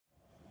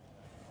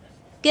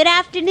Good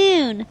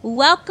afternoon.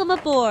 Welcome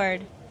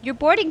aboard. Your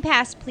boarding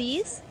pass,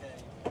 please.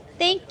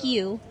 Thank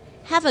you.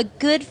 Have a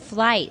good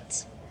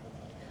flight.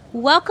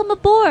 Welcome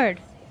aboard.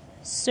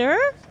 Sir,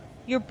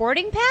 your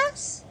boarding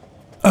pass?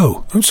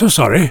 Oh, I'm so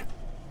sorry.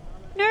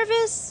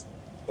 Nervous?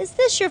 Is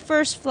this your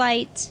first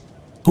flight?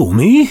 Who,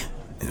 me?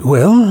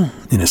 Well,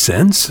 in a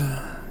sense.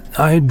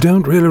 I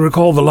don't really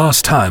recall the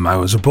last time I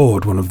was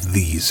aboard one of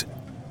these.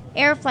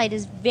 Air flight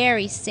is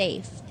very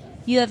safe.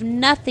 You have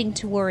nothing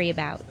to worry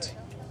about.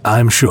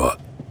 I'm sure.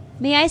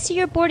 May I see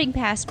your boarding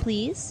pass,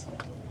 please?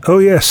 Oh,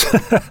 yes.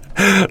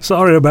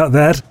 Sorry about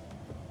that.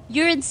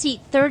 You're in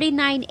seat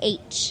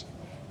 39H.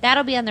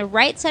 That'll be on the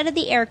right side of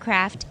the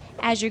aircraft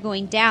as you're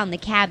going down the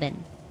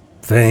cabin.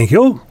 Thank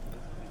you.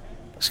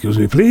 Excuse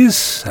me,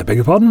 please. I beg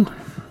your pardon?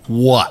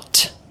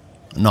 What?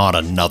 Not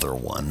another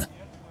one.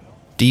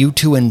 Do you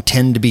two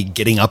intend to be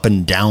getting up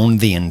and down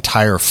the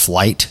entire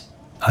flight?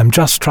 I'm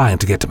just trying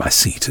to get to my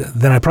seat.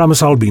 Then I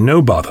promise I'll be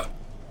no bother.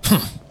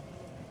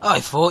 I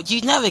thought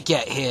you'd never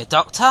get here,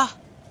 Doctor.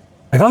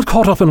 I got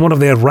caught up in one of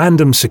their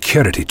random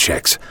security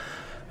checks.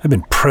 I've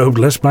been probed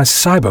less by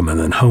Cybermen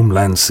than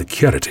Homeland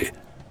Security.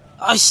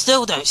 I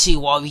still don't see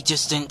why we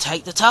just didn't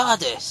take the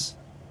TARDIS.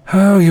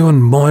 Oh, you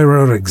and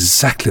Moira are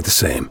exactly the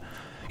same.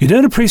 You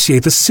don't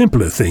appreciate the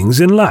simpler things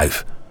in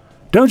life.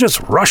 Don't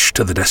just rush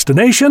to the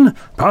destination.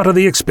 Part of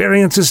the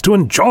experience is to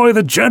enjoy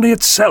the journey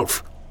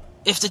itself.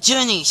 If the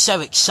journey is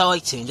so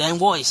exciting, then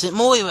why isn't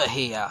Moira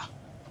here?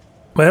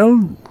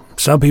 Well,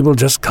 some people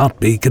just can't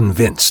be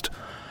convinced.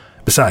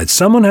 Besides,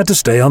 someone had to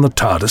stay on the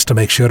TARDIS to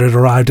make sure it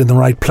arrived in the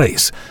right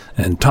place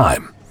and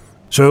time.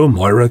 So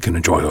Moira can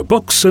enjoy her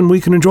books and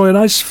we can enjoy a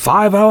nice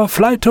 5-hour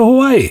flight to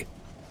Hawaii.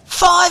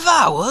 5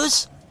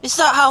 hours? Is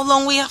that how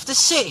long we have to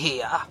sit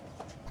here?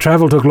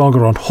 Travel took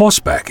longer on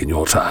horseback in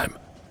your time.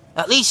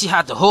 At least you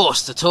had the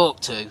horse to talk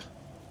to.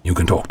 You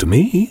can talk to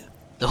me.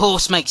 The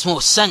horse makes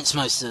more sense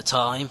most of the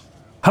time.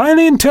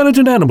 Highly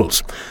intelligent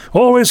animals.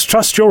 Always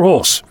trust your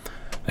horse.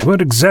 They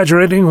weren't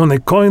exaggerating when they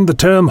coined the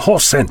term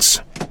horse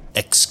sense.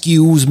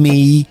 Excuse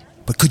me,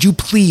 but could you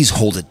please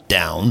hold it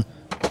down?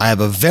 I have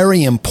a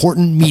very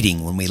important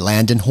meeting when we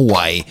land in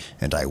Hawaii,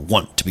 and I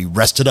want to be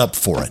rested up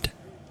for it.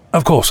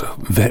 Of course, sir.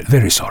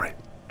 Very sorry.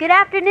 Good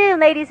afternoon,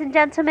 ladies and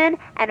gentlemen,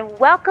 and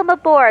welcome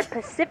aboard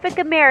Pacific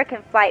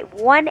American Flight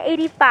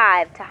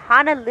 185 to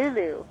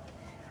Honolulu.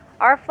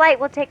 Our flight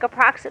will take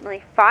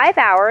approximately 5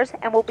 hours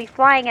and will be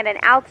flying at an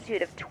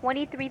altitude of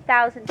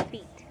 23,000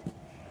 feet.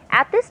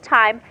 At this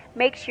time,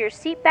 make sure your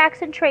seat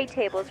backs and tray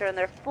tables are in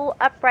their full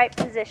upright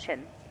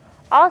position.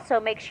 Also,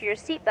 make sure your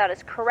seatbelt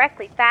is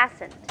correctly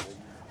fastened.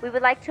 We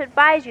would like to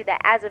advise you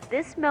that as of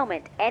this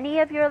moment, any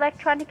of your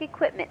electronic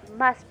equipment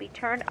must be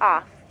turned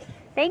off.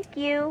 Thank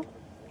you.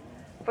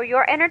 For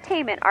your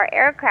entertainment, our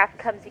aircraft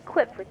comes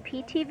equipped with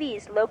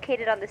PTVs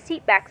located on the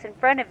seat backs in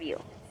front of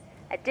you.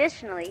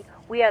 Additionally,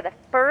 we are the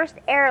first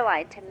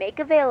airline to make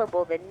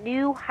available the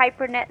new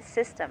HyperNet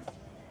system.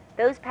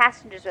 Those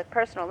passengers with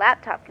personal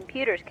laptop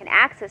computers can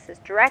access this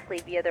directly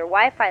via their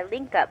Wi-Fi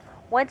link-up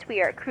once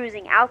we are at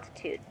cruising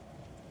altitude.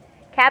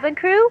 Cabin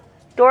crew,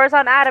 doors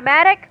on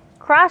automatic,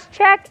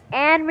 cross-check,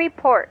 and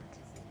report.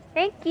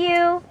 Thank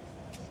you.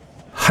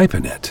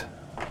 HyperNet.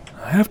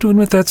 I have to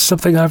admit that's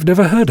something I've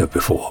never heard of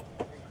before.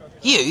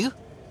 You?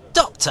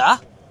 Doctor?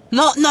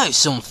 Not know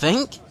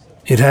something?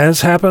 It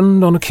has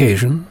happened on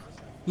occasion.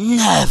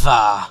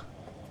 Never.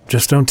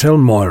 Just don't tell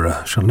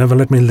Moira. She'll never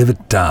let me live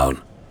it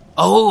down.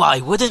 Oh, I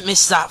wouldn't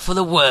miss that for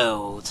the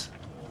world.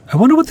 I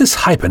wonder what this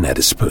HyperNet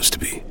is supposed to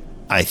be.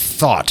 I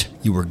thought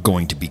you were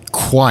going to be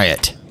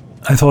quiet.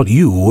 I thought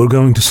you were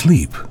going to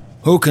sleep.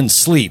 Who can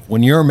sleep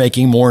when you're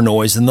making more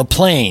noise than the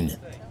plane?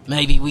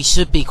 Maybe we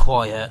should be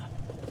quiet.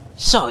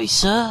 Sorry,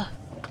 sir.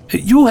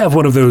 You have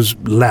one of those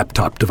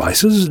laptop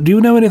devices. Do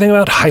you know anything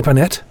about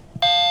HyperNet?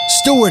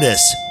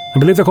 Stewardess! I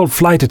believe they're called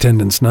flight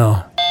attendants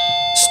now.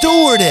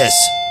 Stewardess!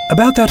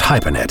 About that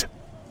HyperNet.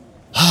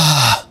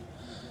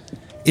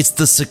 It's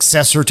the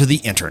successor to the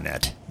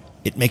internet.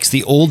 It makes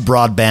the old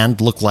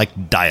broadband look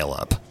like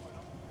dial-up.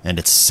 And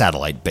it's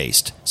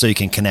satellite-based, so you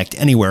can connect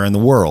anywhere in the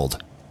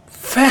world.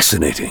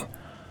 Fascinating.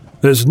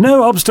 There's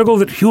no obstacle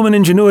that human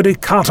ingenuity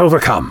can't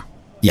overcome.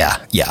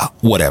 Yeah,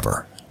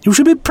 whatever. You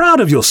should be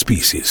proud of your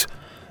species.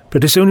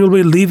 Pretty soon you'll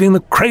be leaving the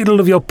cradle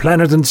of your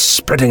planet and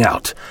spreading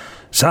out.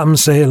 Some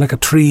say like a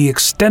tree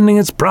extending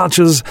its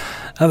branches,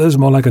 others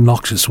more like a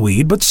noxious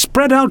weed, but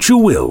spread out you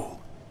will.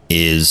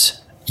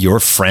 Is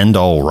your friend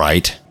all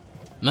right?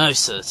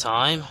 Most of the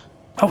time.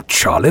 Oh,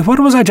 Charlie, what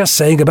was I just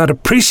saying about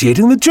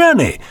appreciating the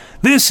journey?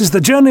 This is the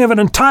journey of an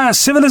entire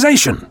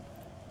civilization.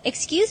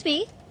 Excuse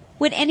me,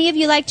 would any of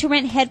you like to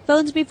rent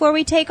headphones before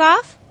we take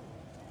off?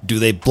 Do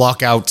they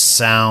block out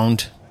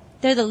sound?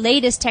 They're the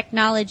latest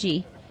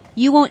technology.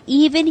 You won't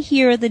even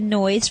hear the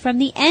noise from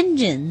the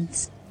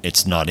engines.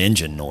 It's not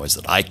engine noise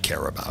that I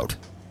care about.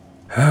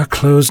 A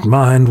closed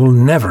mind will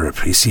never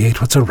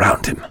appreciate what's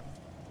around him.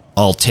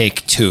 I'll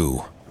take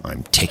 2.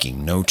 I'm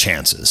taking no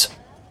chances.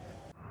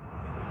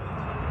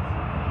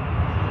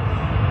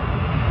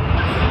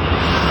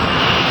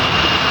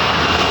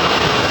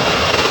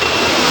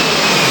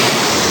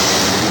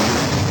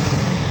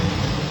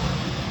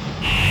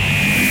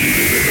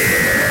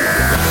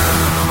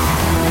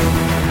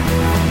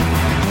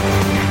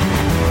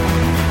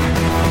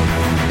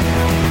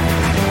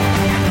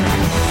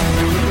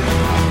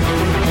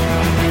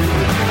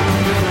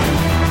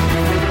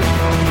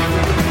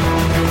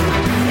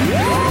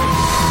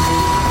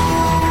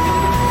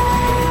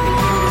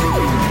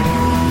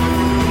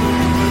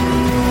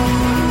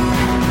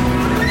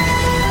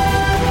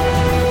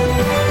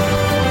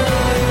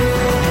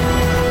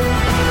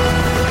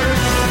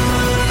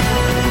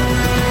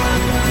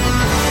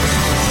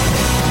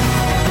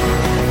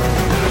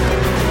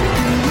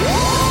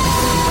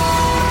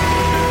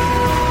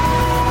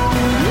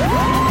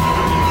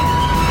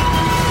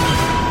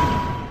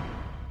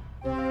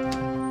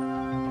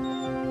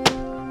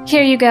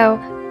 Here you go.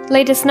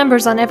 Latest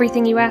numbers on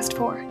everything you asked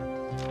for.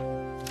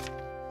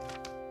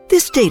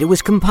 This data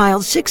was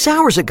compiled 6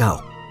 hours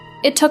ago.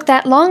 It took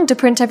that long to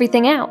print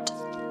everything out.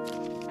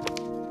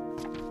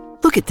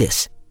 Look at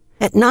this.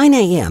 At 9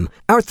 a.m.,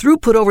 our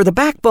throughput over the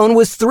backbone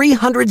was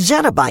 300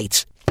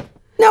 zettabytes.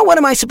 Now what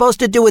am I supposed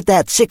to do with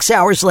that 6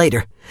 hours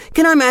later?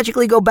 Can I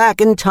magically go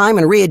back in time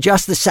and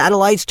readjust the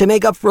satellites to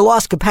make up for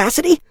lost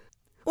capacity?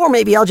 Or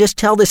maybe I'll just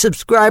tell the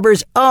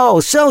subscribers, "Oh,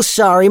 so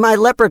sorry, my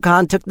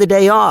leprechaun took the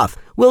day off.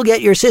 We'll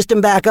get your system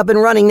back up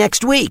and running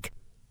next week."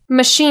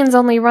 Machines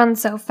only run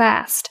so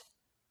fast.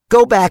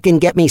 Go back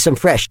and get me some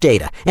fresh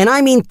data. And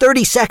I mean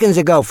 30 seconds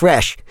ago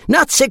fresh,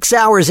 not 6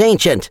 hours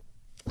ancient.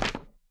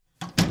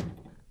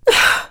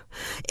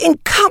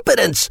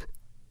 Incompetence!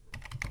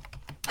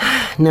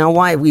 Now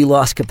why have we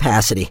lost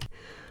capacity?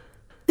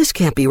 This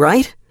can't be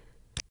right.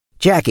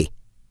 Jackie.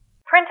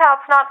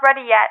 Printout's not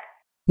ready yet.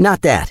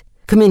 Not that.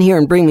 Come in here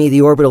and bring me the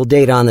orbital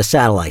data on the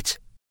satellites.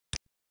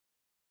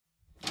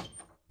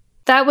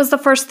 That was the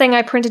first thing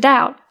I printed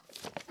out.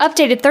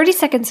 Updated 30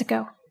 seconds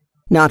ago.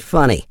 Not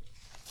funny.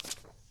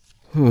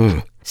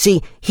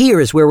 See, here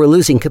is where we're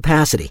losing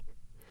capacity.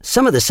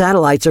 Some of the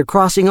satellites are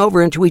crossing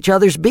over into each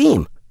other's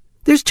beam.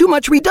 There's too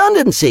much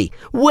redundancy.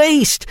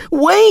 Waste!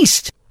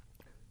 Waste!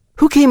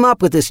 Who came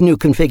up with this new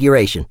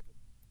configuration?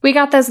 We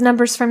got those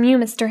numbers from you,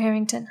 Mr.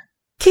 Harrington.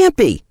 Can't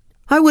be.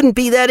 I wouldn't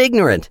be that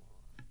ignorant.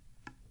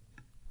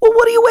 Well,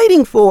 what are you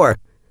waiting for?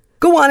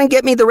 Go on and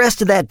get me the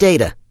rest of that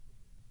data.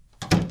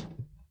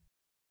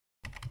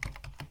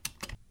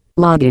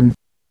 Login.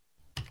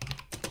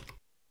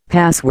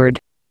 Password.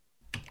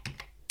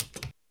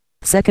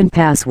 Second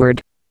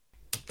password.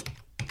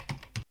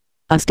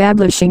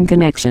 Establishing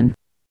connection.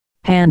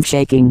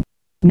 Handshaking.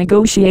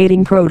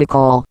 Negotiating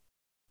protocol.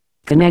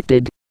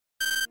 Connected.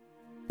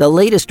 The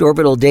latest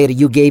orbital data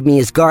you gave me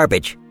is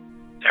garbage.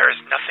 There is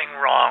nothing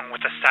wrong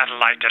with the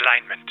satellite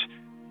alignment.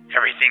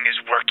 Everything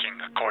is working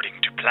according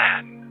to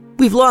plan.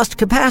 We've lost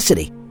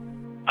capacity.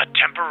 A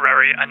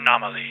temporary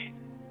anomaly.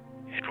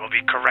 It will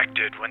be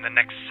corrected when the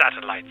next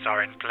satellites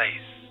are in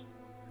place.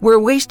 We're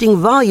wasting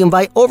volume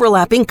by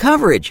overlapping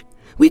coverage.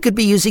 We could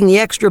be using the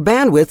extra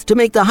bandwidth to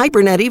make the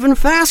hypernet even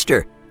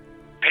faster.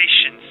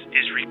 Patience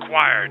is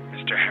required,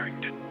 Mr.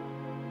 Harrington.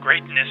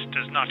 Greatness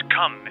does not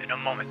come in a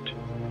moment,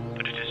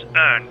 but it is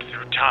earned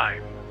through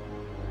time.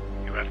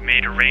 You have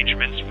made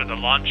arrangements for the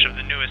launch of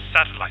the newest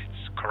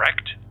satellites,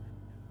 correct?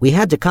 We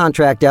had to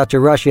contract out to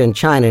Russia and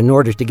China in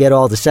order to get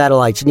all the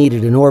satellites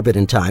needed in orbit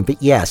in time,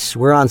 but yes,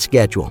 we're on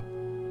schedule.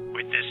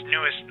 With this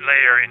newest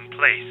layer in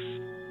place,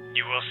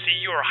 you will see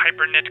your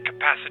hypernet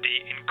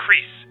capacity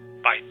increase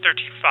by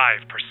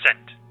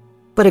 35%.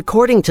 But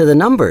according to the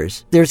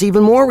numbers, there's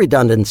even more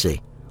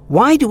redundancy.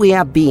 Why do we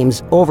have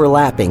beams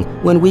overlapping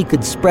when we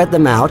could spread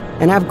them out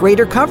and have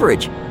greater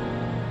coverage?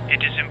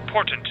 It is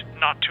important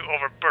not to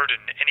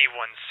overburden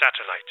anyone's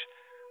satellite.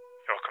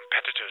 Your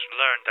competitors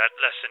learned that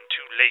lesson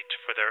too late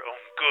for their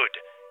own good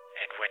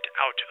and went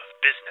out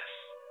of business.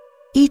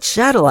 Each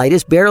satellite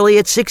is barely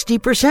at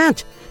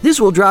 60%. This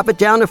will drop it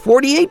down to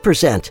 48%.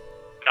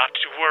 Not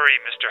to worry,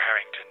 Mr.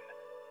 Harrington.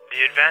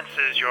 The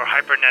advances your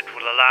hypernet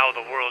will allow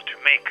the world to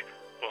make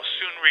will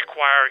soon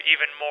require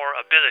even more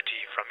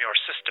ability from your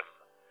system.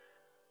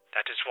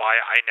 That is why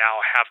I now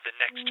have the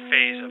next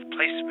phase of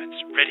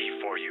placements ready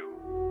for you.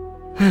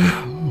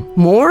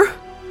 More?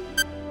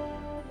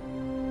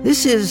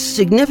 This is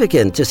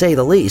significant, to say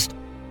the least.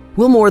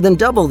 We'll more than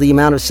double the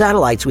amount of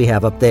satellites we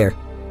have up there.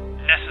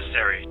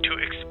 Necessary to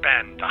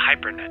expand the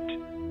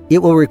hypernet. It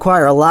will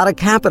require a lot of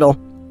capital.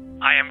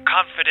 I am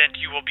confident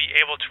you will be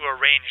able to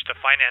arrange the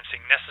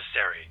financing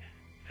necessary,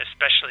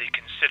 especially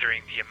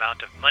considering the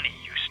amount of money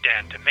you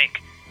stand to make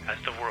as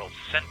the world's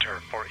center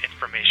for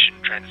information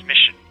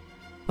transmission.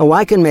 Oh,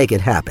 I can make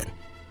it happen.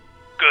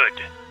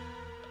 Good.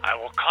 I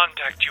will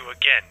contact you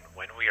again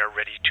when we are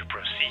ready to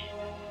proceed.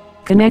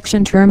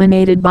 Connection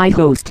terminated by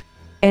host.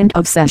 End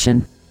of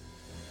session.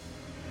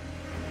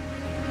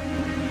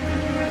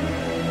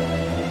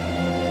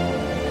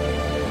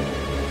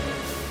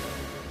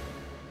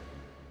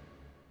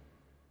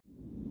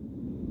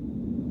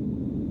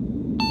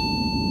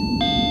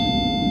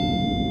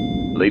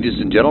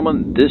 Ladies and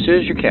gentlemen, this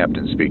is your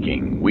captain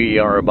speaking. We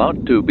are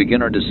about to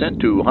begin our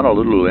descent to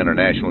Honolulu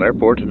International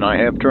Airport, and I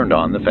have turned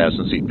on the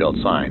fasten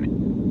seatbelt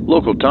sign.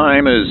 Local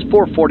time is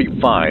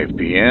 4:45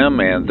 p.m.,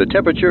 and the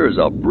temperature is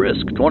a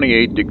brisk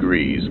 28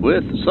 degrees,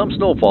 with some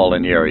snowfall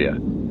in the area.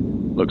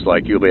 Looks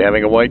like you'll be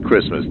having a white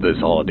Christmas this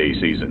holiday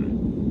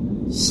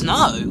season.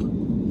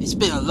 Snow? It's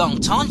been a long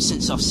time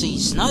since I've seen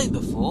snow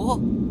before.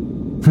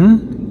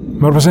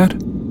 What was that?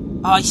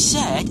 I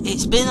said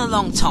it's been a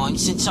long time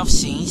since I've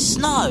seen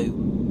snow.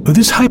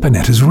 This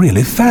hypernet is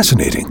really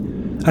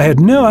fascinating. I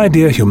had no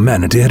idea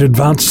humanity had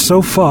advanced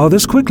so far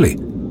this quickly.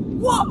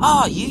 What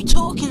are you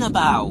talking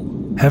about?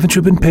 Haven't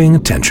you been paying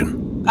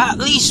attention? At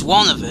least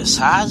one of us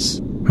has.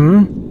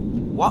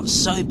 What's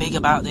so big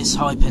about this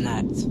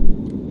hypernet?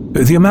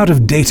 The amount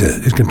of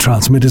data it can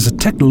transmit is a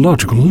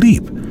technological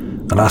leap.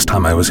 The last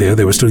time I was here,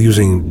 they were still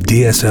using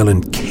DSL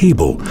and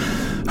cable.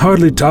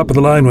 Hardly top of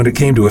the line when it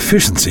came to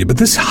efficiency, but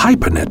this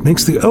hypernet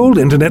makes the old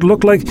internet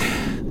look like,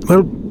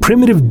 well,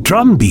 primitive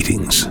drum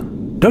beatings.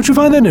 Don't you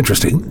find that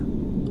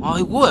interesting?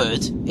 I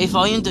would, if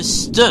I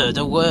understood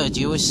a word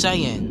you were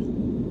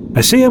saying. I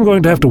see I'm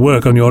going to have to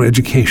work on your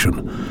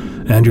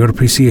education and your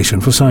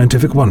appreciation for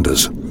scientific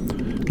wonders.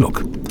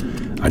 Look,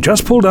 I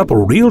just pulled up a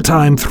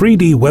real-time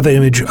 3D weather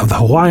image of the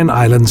Hawaiian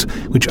Islands,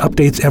 which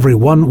updates every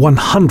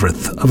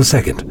 1/100th of a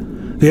second.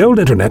 The old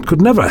internet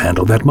could never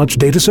handle that much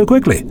data so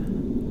quickly.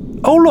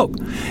 Oh, look,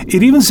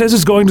 it even says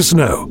it's going to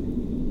snow.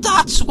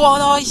 That's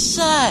what I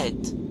said.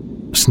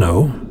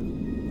 Snow?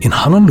 In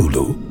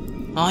Honolulu?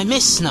 I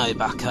miss snow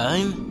back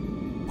home.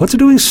 What's it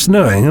doing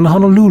snowing in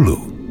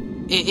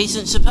Honolulu? It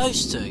isn't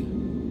supposed to.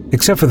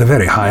 Except for the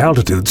very high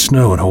altitude,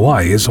 snow in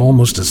Hawaii is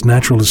almost as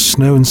natural as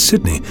snow in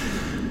Sydney.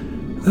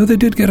 Though they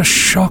did get a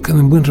shock in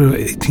the winter of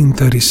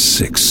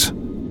 1836.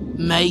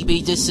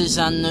 Maybe this is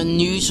an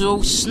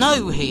unusual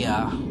snow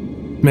here.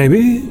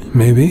 Maybe.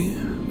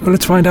 Well,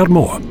 let's find out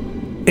more.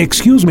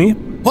 Excuse me?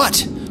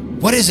 What?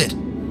 What is it?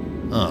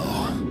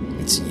 Oh,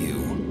 it's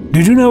you.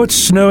 Did you know it's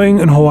snowing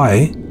in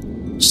Hawaii?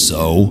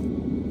 So?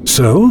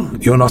 So?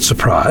 You're not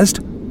surprised?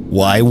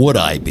 Why would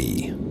I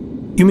be?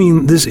 You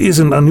mean this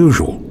isn't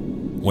unusual?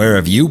 Where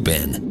have you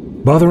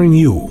been? Bothering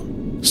you.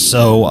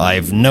 So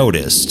I've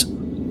noticed.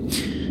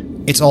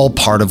 It's all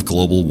part of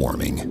global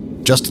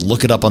warming. Just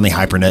look it up on the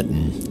hypernet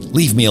and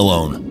leave me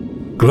alone.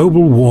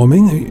 Global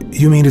warming?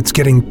 You mean it's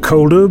getting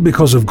colder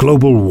because of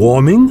global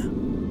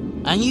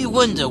warming? And you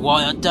wonder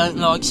why I don't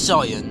like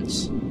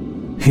science?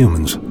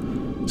 Humans.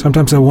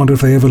 Sometimes I wonder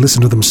if they ever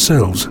listen to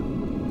themselves.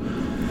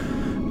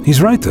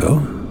 He's right, though.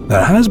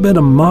 There has been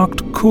a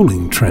marked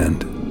cooling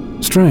trend.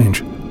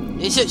 Strange.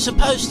 Is it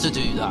supposed to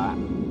do that?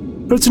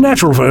 But it's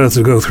natural for Earth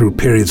to go through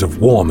periods of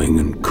warming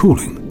and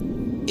cooling.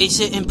 Is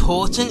it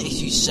important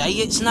if you say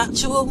it's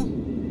natural?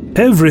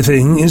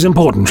 Everything is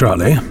important,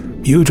 Charlie.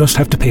 You just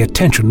have to pay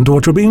attention to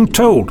what you're being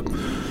told.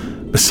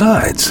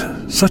 Besides,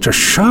 such a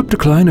sharp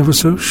decline over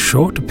so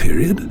short a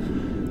period.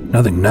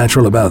 Nothing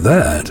natural about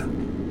that.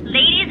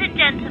 Ladies and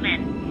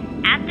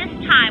gentlemen, at this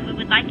time we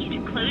would like you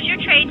to close your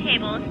tray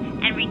tables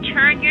and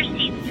return your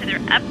seats to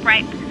their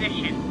upright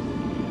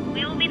position.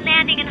 We will be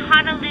landing in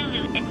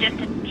Honolulu in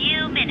just a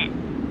few minutes.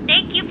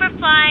 Thank you for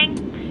flying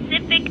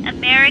Pacific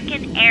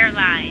American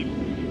Airlines.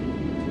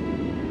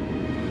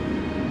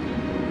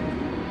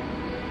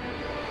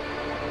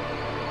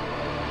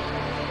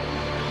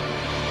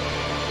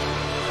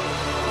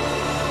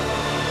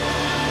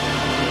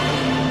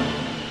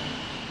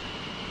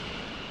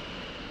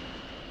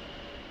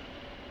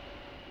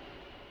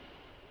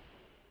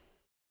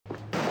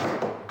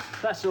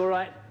 That's all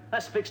right.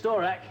 That's fixed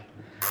Dvorak.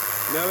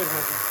 No, it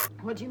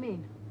hasn't. What do you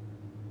mean?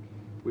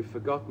 We've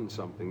forgotten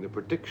something. The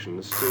prediction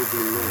has still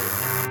been made.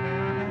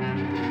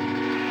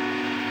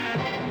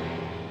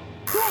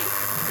 Great!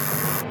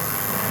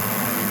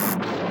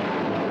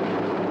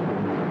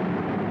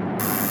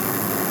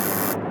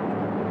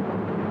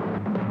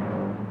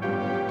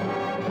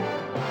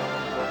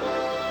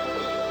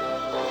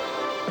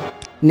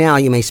 Now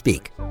you may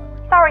speak.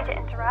 Sorry to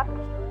interrupt.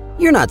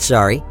 You're not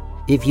sorry.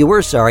 If you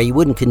were sorry, you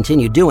wouldn't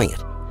continue doing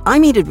it. I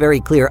made it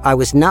very clear I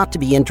was not to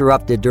be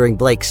interrupted during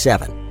Blake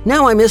 7.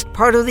 Now I missed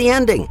part of the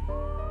ending.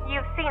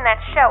 You've seen that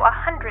show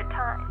 100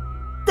 times.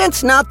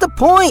 That's not the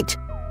point!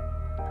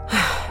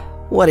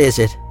 What is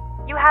it?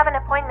 You have an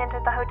appointment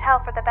at the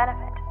hotel for the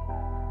benefit.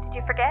 Did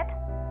you forget?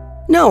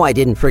 No, I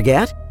didn't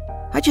forget.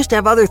 I just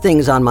have other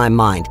things on my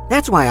mind.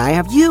 That's why I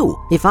have you.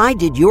 If I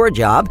did your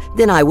job,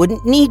 then I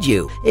wouldn't need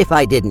you. If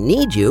I didn't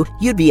need you,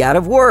 you'd be out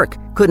of work.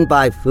 Couldn't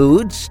buy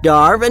food,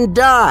 starve, and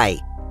die.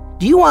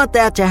 Do you want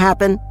that to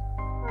happen?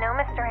 No,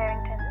 Mr.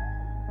 Harrington.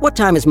 What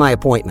time is my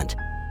appointment?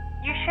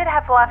 You should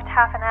have left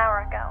half an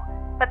hour ago,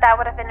 but that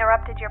would have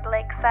interrupted your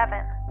Blake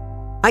 7.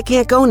 I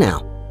can't go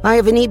now. I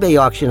have an eBay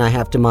auction I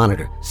have to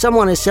monitor.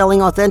 Someone is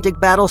selling authentic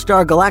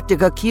Battlestar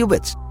Galactica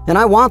qubits, and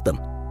I want them.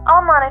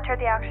 I'll monitor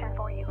the auction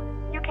for you.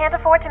 You can't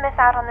afford to miss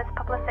out on this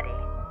publicity.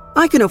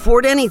 I can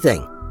afford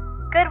anything.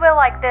 Goodwill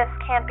like this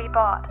can't be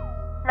bought.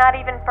 Not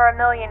even for 1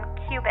 million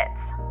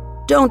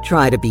qubits. Don't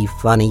try to be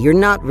funny. You're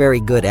not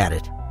very good at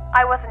it.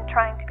 I wasn't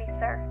trying to be,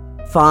 sir.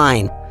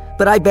 Fine,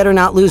 but I'd better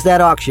not lose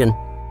that auction.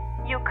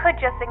 You could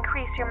just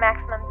increase your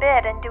maximum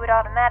bid and do it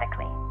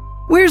automatically.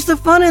 Where's the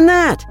fun in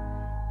that?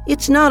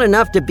 It's not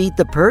enough to beat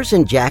the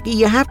person, Jackie.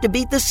 You have to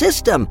beat the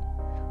system.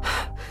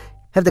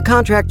 Have the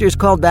contractors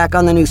called back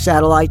on the new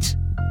satellites?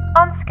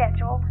 On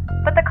schedule,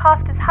 but the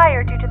cost is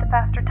higher due to the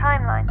faster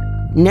timeline.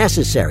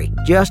 Necessary.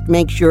 Just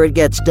make sure it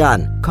gets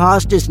done.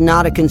 Cost is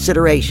not a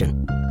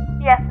consideration.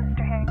 Yes,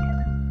 Mr. Harrington.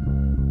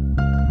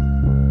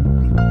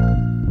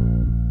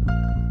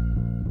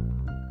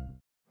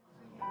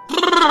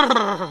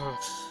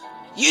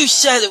 You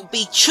said it would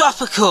be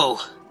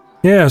tropical.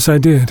 Yes, I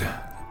did.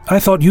 I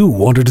thought you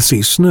wanted to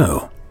see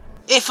snow.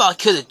 If I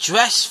could have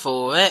dressed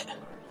for it.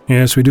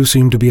 Yes, we do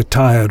seem to be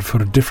attired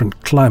for a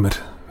different climate.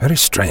 Very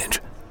strange.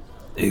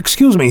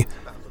 Excuse me.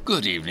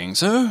 Good evening,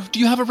 sir. Do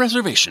you have a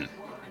reservation?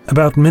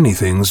 About many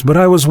things, but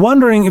I was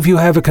wondering if you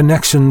have a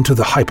connection to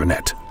the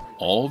hypernet.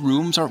 All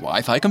rooms are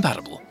Wi-Fi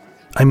compatible.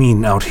 I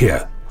mean out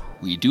here.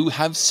 We do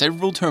have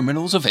several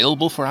terminals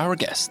available for our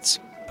guests.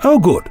 Oh,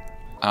 good.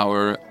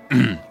 Our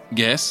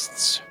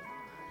guests?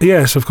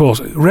 Yes, of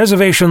course.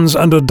 Reservations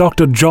under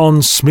Dr.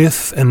 John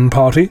Smith and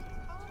party?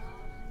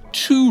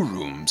 2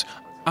 rooms.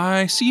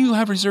 I see you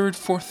have reserved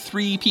for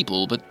 3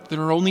 people, but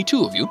there are only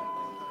 2 of you.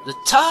 The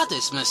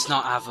TARDIS must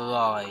not have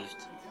arrived.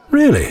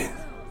 Really?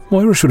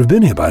 Moira should have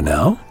been here by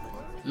now.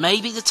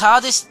 Maybe the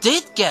TARDIS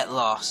did get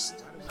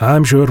lost.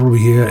 I'm sure it will be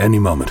here any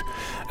moment.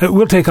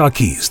 We'll take our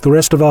keys. The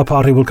rest of our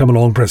party will come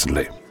along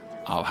presently.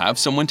 I'll have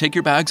someone take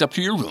your bags up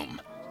to your room.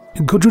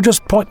 Could you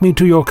just point me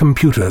to your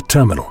computer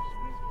terminal?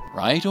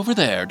 Right over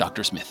there,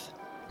 Dr. Smith.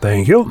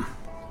 Thank you.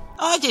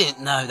 I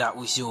didn't know that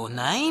was your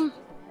name.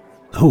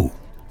 Who?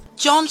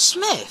 John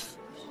Smith.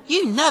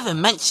 You never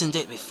mentioned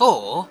it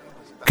before.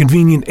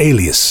 Convenient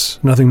alias,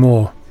 nothing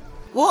more.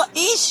 What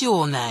is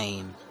your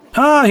name?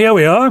 Ah, here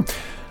we are.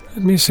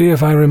 Let me see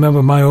if I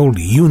remember my old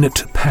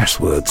unit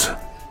passwords.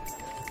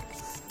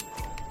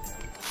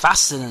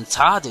 Faster than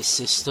TARDIS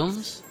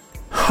systems.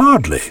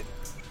 Hardly.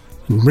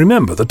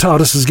 Remember, the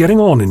TARDIS is getting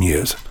on in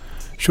years.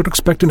 Should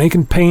expect an ache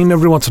and pain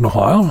every once in a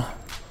while.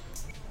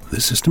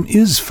 This system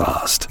is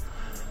fast.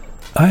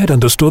 I had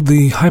understood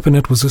the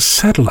hypernet was a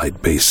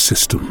satellite-based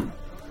system.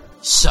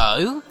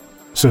 So?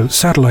 So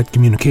satellite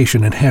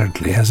communication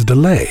inherently has a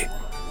delay.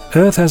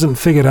 Earth hasn't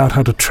figured out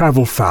how to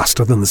travel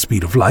faster than the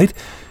speed of light,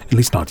 at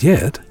least not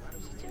yet.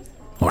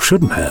 Or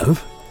shouldn't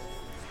have.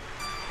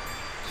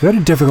 It's very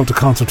difficult to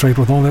concentrate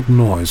with all that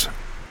noise.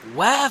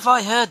 Where have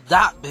I heard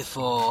that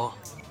before?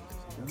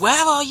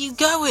 Where are you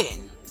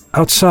going?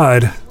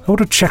 Outside. I want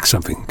to check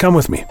something. Come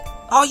with me.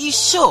 Are you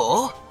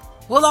sure?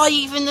 Will I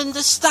even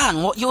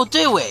understand what you're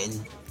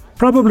doing?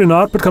 Probably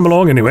not, but come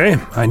along anyway.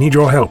 I need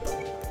your help.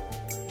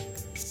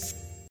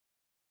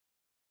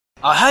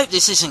 I hope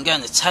this isn't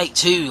going to take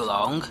too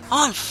long.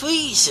 I'm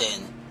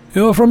freezing.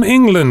 You're from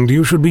England.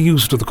 You should be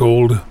used to the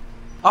cold.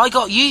 I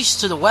got used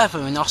to the weather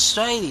in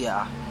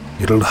Australia.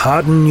 It'll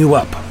harden you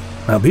up.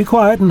 Now be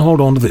quiet and hold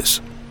on to this.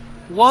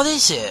 What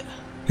is it?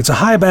 It's a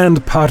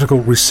high-band particle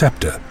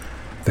receptor.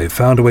 They've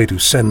found a way to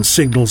send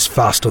signals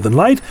faster than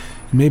light.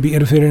 It may be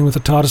interfering with the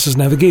TARDIS's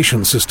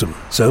navigation system,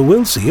 so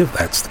we'll see if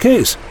that's the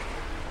case.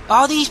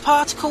 Are these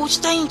particles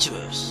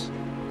dangerous?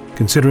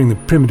 Considering the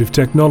primitive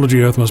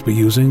technology Earth must be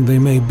using, they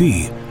may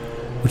be,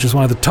 which is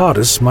why the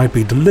TARDIS might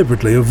be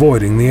deliberately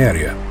avoiding the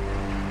area.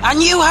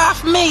 And you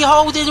have me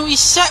holding a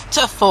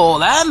receptor for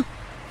them?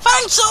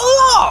 Thanks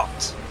a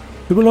lot!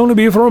 It will only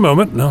be for a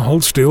moment. Now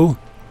hold still.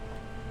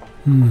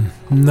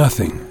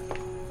 Nothing.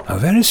 How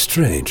very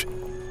strange.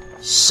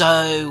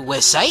 So,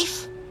 we're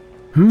safe?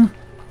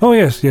 Oh,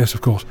 yes,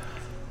 of course.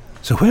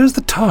 So where's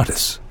the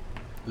TARDIS?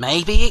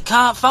 Maybe it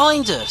can't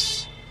find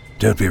us.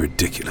 Don't be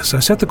ridiculous. I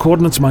set the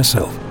coordinates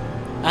myself.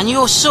 And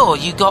you're sure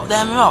you got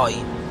them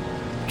right?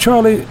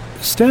 Charlie,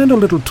 stand a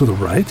little to the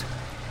right.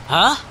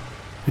 Huh?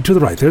 To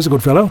the right, there's a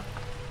good fellow.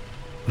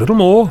 A little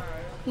more.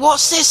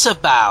 What's this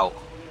about?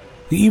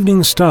 The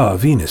evening star,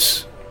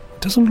 Venus.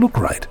 It doesn't look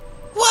right.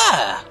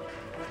 Where?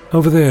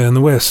 Over there in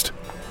the west.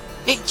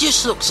 It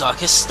just looks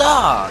like a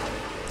star.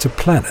 It's a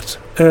planet,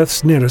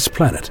 Earth's nearest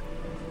planet.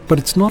 But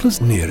it's not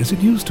as near as it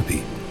used to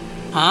be.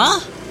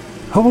 Huh?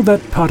 Hold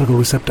that particle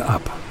receptor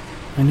up.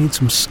 I need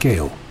some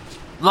scale.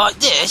 Like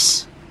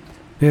this?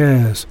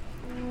 Yes.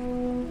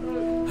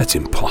 That's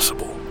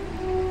impossible.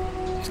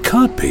 It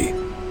can't be.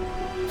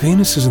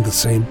 Venus isn't the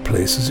same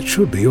place as it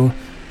should be, or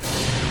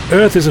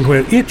Earth isn't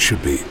where it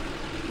should be.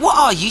 What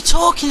are you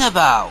talking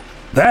about?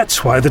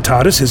 That's why the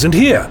TARDIS isn't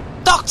here.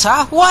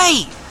 Doctor,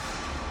 wait!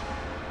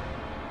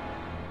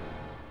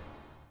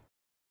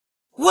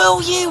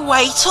 Will you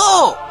wait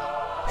up?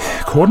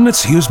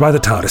 Coordinates used by the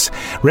TARDIS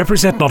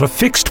represent not a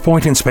fixed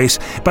point in space,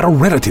 but a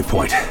relative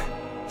point.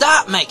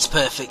 That makes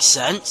perfect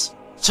sense.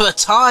 To a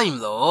Time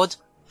Lord.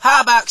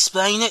 How about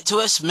explain it to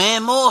us mere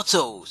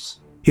mortals?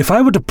 If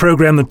I were to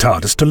program the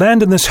TARDIS to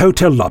land in this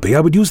hotel lobby, I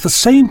would use the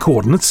same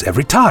coordinates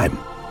every time.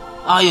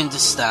 I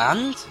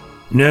understand.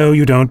 No,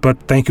 you don't, but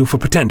thank you for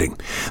pretending.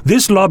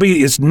 This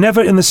lobby is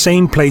never in the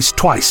same place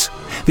twice.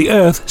 The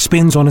Earth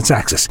spins on its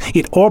axis.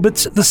 It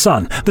orbits the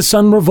Sun. The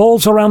Sun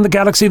revolves around the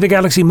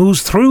galaxy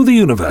moves through the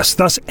universe.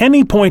 Thus,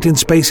 any point in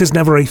space is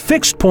never a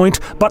fixed point,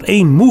 but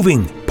a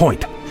moving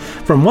point.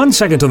 From 1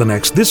 second to the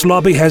next, this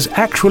lobby has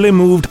actually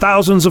moved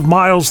thousands of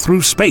miles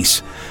through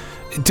space.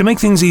 To make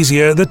things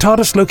easier, the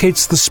TARDIS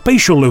locates the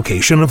spatial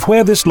location of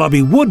where this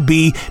lobby would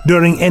be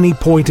during any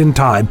point in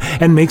time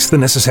and makes the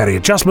necessary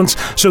adjustments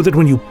so that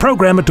when you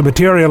program it to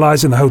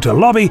materialize in the hotel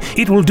lobby,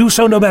 it will do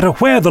so no matter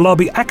where the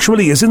lobby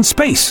actually is in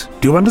space.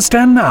 Do you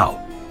understand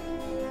now?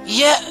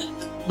 Yeah,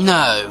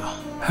 no.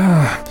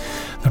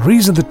 The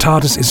reason the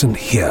TARDIS isn't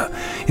here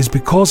is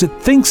because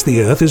it thinks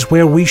the Earth is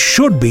where we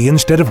should be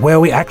instead of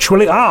where we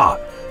actually are.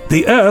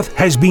 The Earth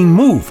has been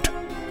moved.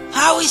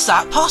 How is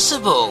that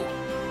possible?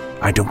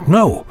 I don't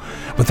know,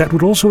 but that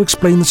would also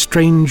explain the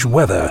strange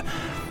weather.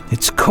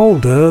 It's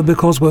colder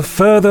because we're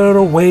further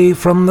away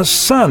from the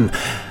sun.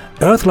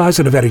 Earth lies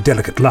at a very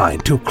delicate line.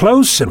 Too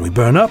close and we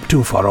burn up,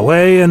 too far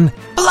away and...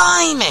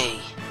 Blimey!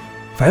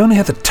 If I only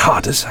had the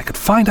TARDIS, I could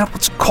find out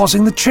what's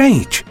causing the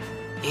change.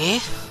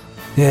 If?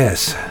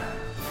 Yes.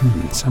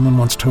 Someone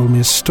once told me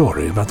a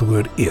story about the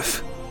word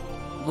if.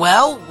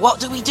 Well,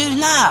 what do we do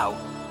now?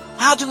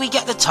 How do we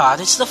get the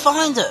TARDIS to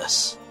find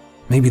us?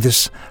 Maybe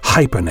this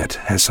hypernet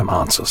has some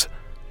answers.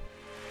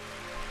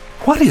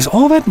 What is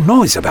all that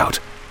noise about?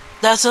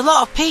 There's a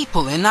lot of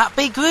people in that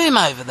big room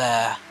over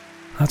there.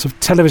 Lots of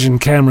television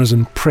cameras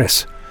and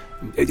press.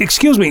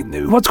 Excuse me,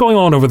 what's going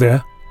on over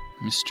there?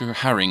 Mr.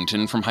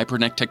 Harrington from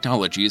Hypernet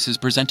Technologies is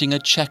presenting a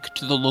check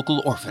to the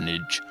local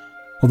orphanage.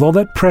 With all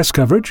that press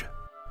coverage?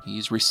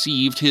 He's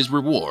received his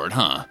reward,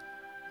 huh?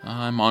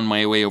 I'm on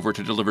my way over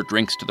to deliver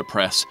drinks to the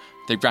press.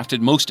 They've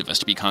drafted most of us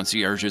to be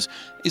concierges.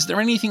 Is there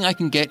anything I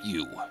can get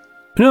you?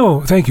 No,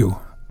 thank you.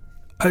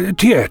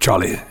 Here,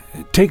 Charlie.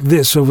 Take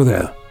this over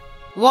there.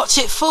 What's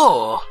it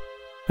for?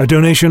 A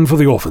donation for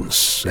the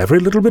orphans. Every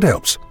little bit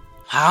helps.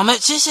 How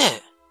much is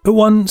it?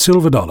 $1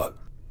 silver. $1?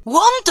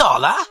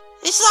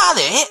 Is that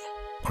it?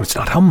 Well, it's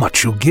not how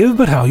much you give,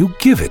 but how you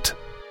give it.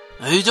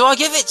 Who do I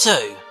give it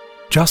to?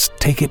 Just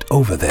take it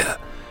over there.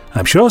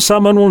 I'm sure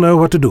someone will know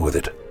what to do with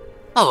it.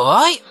 All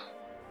right.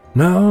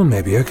 Now,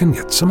 maybe I can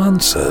get some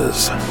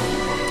answers.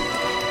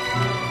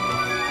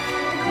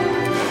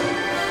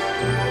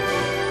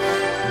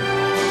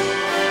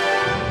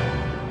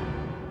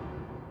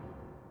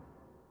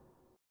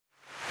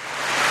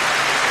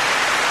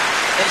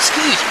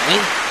 Excuse me?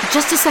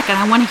 Just a second,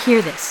 I want to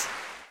hear this.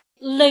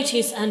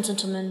 Ladies and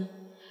gentlemen,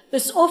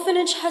 this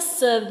orphanage has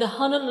served the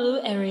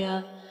Honolulu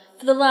area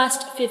for the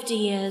last 50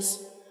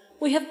 years.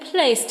 We have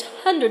placed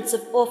hundreds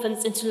of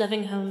orphans into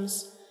living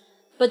homes,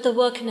 but the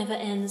work never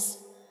ends,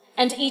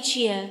 and each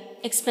year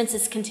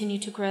expenses continue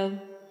to grow.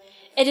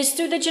 It is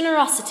through the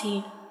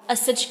generosity of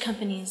such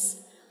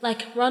companies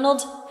like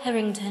Ronald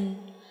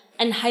Harrington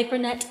and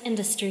Hypernet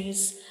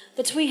Industries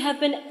that we have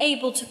been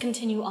able to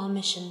continue our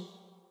mission.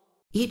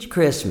 Each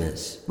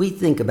Christmas, we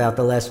think about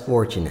the less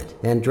fortunate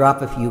and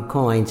drop a few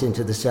coins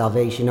into the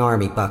Salvation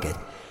Army bucket,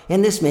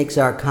 and this makes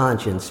our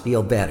conscience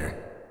feel better.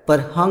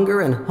 But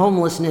hunger and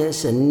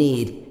homelessness and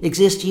need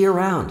exist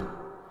year-round.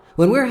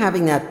 When we're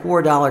having that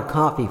 $4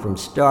 coffee from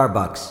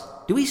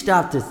Starbucks, do we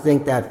stop to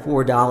think that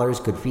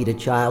 $4 could feed a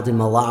child in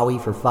Malawi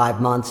for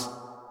 5 months?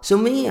 So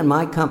me and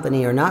my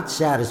company are not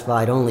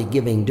satisfied only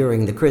giving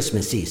during the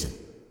Christmas season.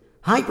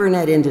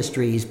 Hypernet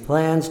Industries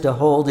plans to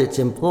hold its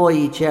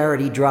employee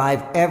charity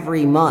drive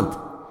every month.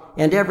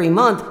 And every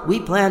month, we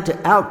plan to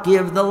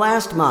outgive the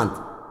last month.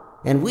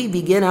 And we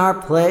begin our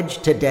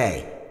pledge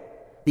today.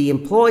 The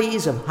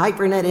employees of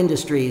Hypernet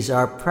Industries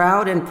are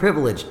proud and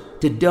privileged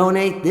to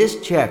donate this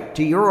check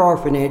to your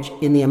orphanage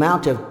in the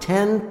amount of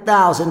 $10,000.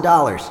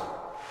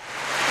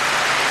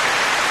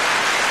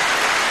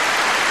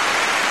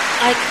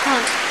 I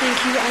can't thank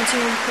you and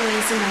your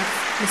employees enough,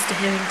 Mr.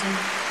 Harrington.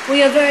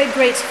 We are very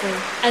grateful,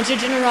 and your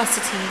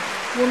generosity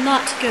will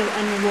not go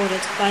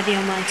unrewarded by the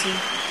Almighty.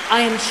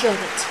 I am sure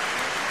of it.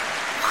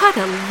 What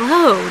a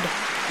load!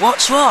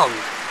 What's wrong?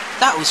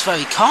 That was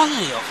very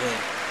kindly of him.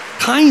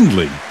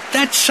 Kindly?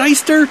 That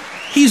shyster?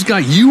 He's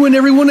got you and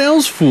everyone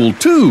else fooled,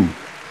 too.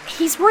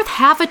 He's worth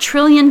 $500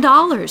 billion,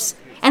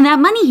 and that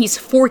money he's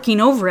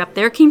forking over up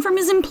there came from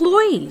his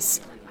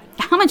employees.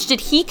 How much did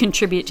he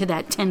contribute to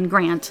that 10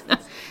 grand?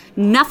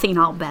 Nothing,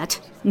 I'll bet.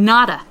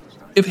 Nada.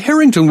 If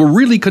Harrington were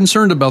really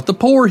concerned about the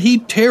poor,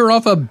 he'd tear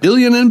off $1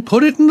 billion and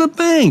put it in the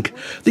bank.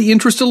 The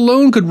interest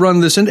alone could run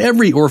this in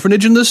every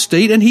orphanage in the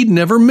state, and he'd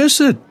never miss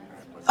it.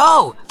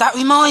 Oh, that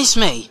reminds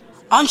me.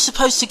 I'm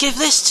supposed to give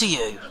this to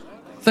you.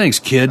 Thanks,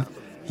 kid.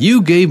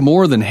 You gave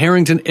more than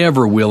Harrington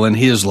ever will in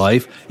his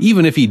life,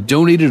 even if he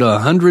donated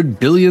 $100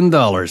 billion.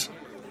 Oh,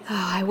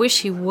 I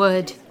wish he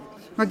would.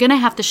 We're gonna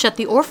have to shut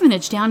the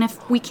orphanage down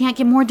if we can't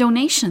get more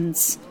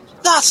donations.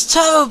 That's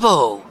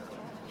terrible.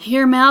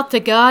 Hear mouth to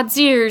God's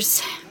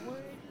ears.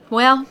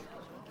 Well,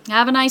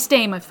 have a nice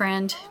day, my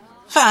friend.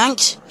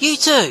 Thanks. You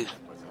too.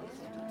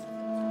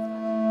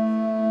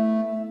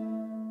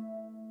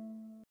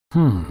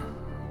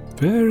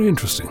 Very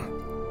interesting.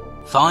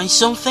 Find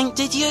something,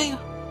 did you?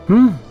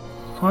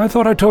 I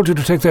thought I told you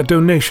to take that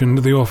donation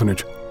to the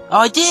orphanage.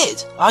 I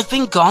did. I've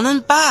been gone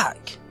and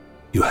back.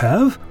 You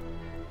have?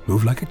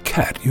 Move like a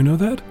cat, you know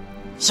that?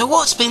 So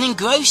what's been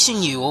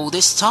engrossing you all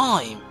this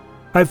time?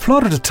 I've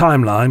plotted a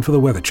timeline for the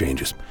weather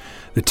changes.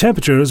 The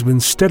temperature has been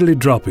steadily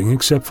dropping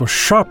except for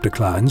sharp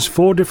declines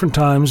 4 different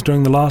times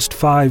during the last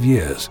 5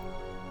 years.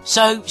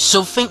 So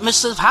something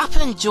must have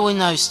happened during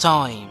those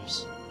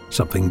times.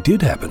 Something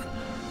did happen,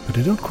 but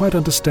I don't quite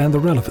understand the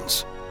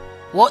relevance.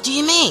 What do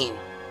you mean?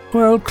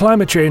 Well,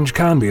 climate change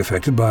can be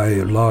affected by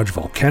large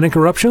volcanic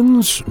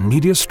eruptions,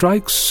 meteor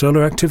strikes,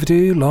 solar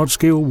activity,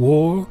 large-scale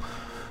war,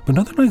 but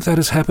nothing like that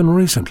has happened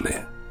recently,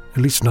 at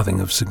least nothing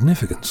of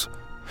significance.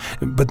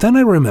 But then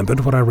I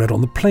remembered what I read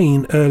on the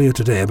plane earlier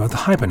today about the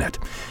Hypernet.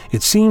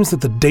 It seems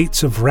that the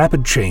dates of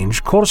rapid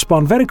change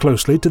correspond very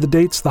closely to the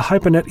dates the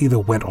Hypernet either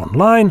went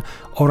online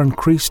or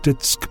increased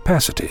its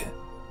capacity.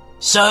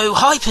 So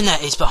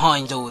Hypernet is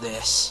behind all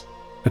this?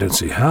 I don't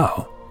see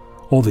how.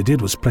 All they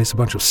did was place a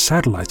bunch of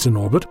satellites in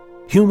orbit.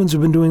 Humans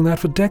have been doing that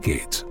for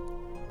decades.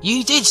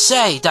 You did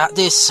say that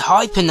this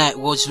hypernet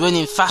was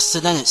running faster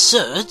than it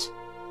should.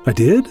 I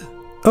did?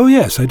 Oh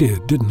yes, I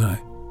did, didn't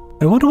I?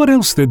 I wonder what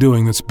else they're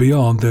doing that's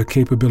beyond their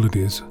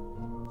capabilities.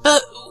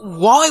 But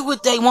why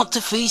would they want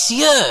to freeze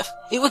the Earth?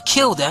 It would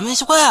kill them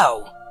as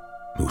well.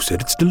 Who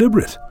said it's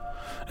deliberate?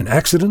 An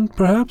accident,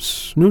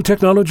 perhaps? New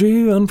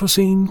technology?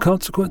 Unforeseen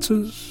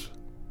consequences?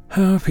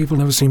 People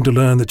never seem to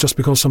learn that just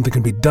because something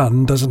can be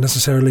done doesn't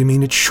necessarily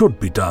mean it should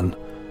be done.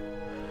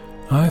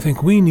 I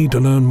think we need to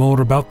learn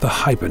more about the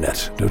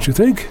hypernet, don't you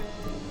think?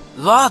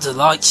 Rather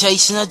like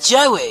chasing a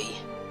joey.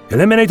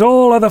 Eliminate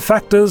all other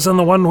factors, and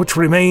the one which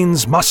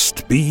remains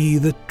must be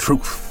the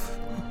truth.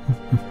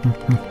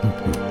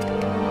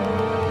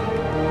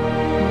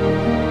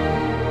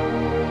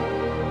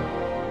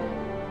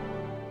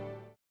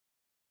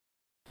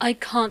 I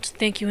can't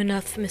thank you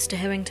enough, Mr.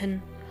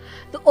 Harrington.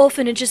 The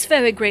orphanage is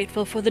very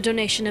grateful for the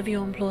donation of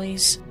your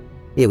employees.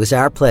 It was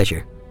our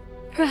pleasure.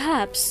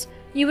 Perhaps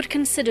you would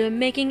consider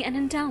making an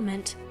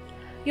endowment.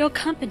 Your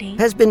company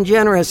has been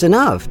generous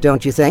enough,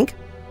 don't you think?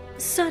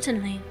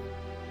 Certainly.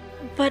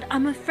 But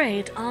I'm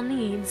afraid our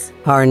needs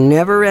are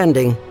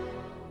never-ending.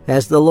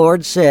 As the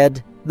Lord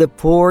said, the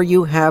poor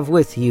you have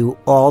with you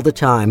all the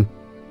time.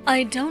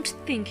 I don't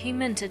think he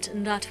meant it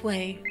in that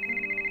way.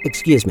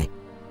 Excuse me.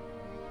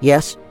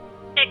 Yes?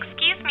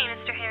 Excuse me,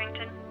 Mr.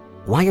 Harrington.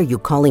 Why are you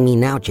calling me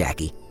now,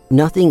 Jackie?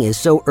 Nothing is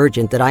so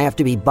urgent that I have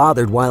to be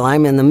bothered while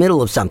I'm in the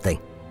middle of something.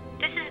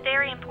 This is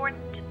very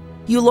important.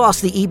 You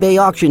lost the eBay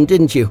auction,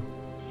 didn't you?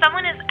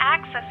 Someone is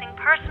accessing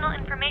personal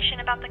information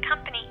about the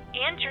company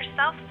and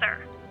yourself, sir.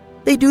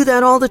 They do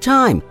that all the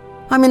time.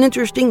 I'm an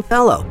interesting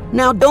fellow.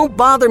 Now don't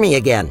bother me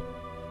again.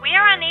 We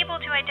are unable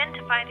to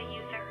identify the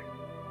user.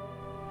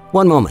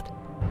 One moment.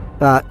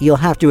 You'll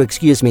have to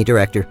excuse me,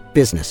 Director.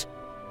 Business.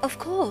 Of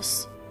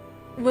course.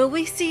 Will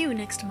we see you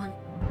next month?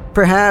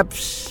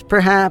 Perhaps.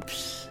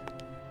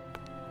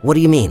 What do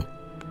you mean?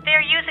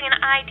 They're using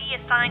an ID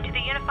assigned to the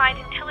Unified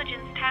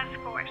Intelligence Task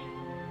Force.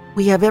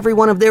 We have every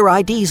one of their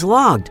IDs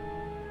logged.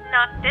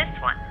 Not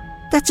this one.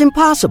 That's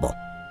impossible.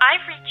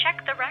 I've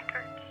rechecked the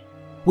records.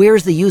 Where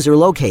is the user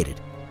located?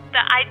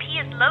 The IP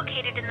is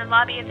located in the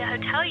lobby of the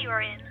hotel you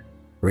are in.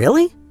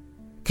 Really?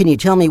 Can you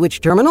tell me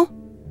which terminal?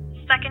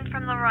 Second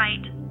from the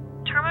right.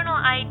 Terminal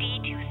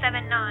ID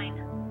 279.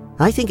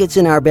 I think it's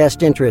in our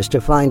best interest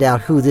to find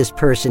out who this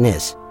person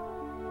is.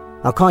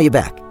 I'll call you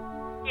back.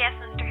 Yes,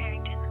 Mr.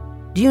 Harrington.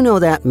 Do you know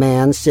that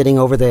man sitting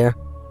over there?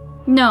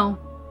 No,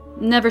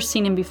 never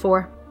seen him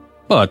before.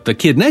 But the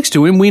kid next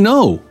to him we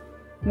know.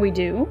 We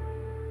do?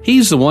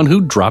 He's the one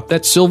who dropped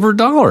that silver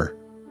dollar.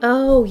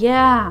 Oh,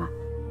 yeah.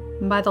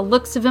 By the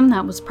looks of him,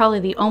 that was probably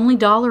the only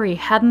dollar he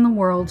had in the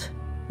world.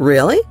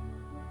 Really?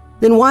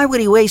 Then why would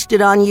he waste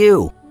it on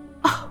you?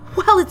 Oh,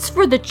 well, it's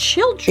for the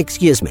children.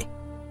 Excuse me.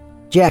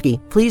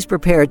 Jackie, please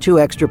prepare 2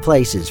 extra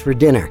places for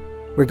dinner.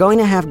 We're going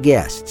to have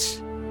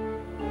guests.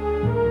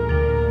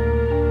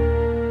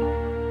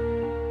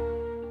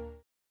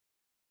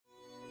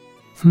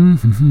 Am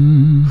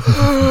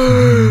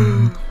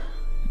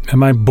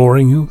I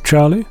boring you,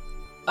 Charlie?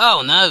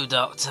 Oh no,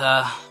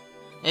 Doctor.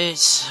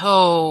 It's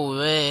all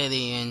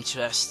really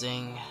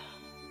interesting.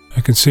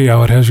 I can see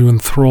how it has you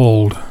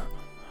enthralled.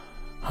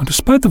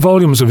 Despite the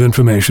volumes of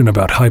information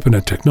about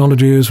hypernet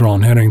technologies,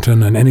 Ron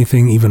Harrington, and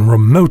anything even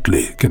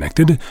remotely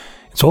connected,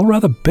 it's all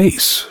rather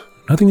base,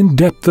 nothing in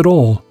depth at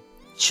all.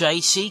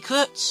 Trade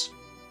secrets?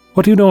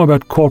 What do you know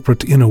about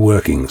corporate inner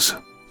workings?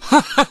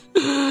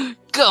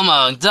 Come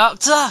on,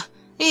 Doctor.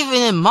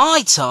 Even in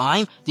my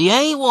time, the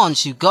only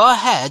ones who got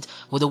ahead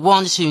were the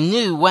ones who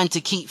knew when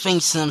to keep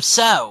things to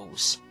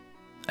themselves.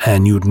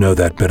 And you'd know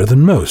that better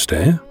than most,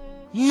 eh?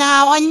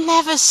 No, I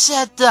never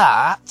said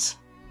that.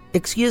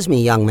 Excuse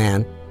me, young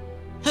man.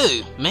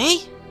 Who,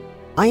 me?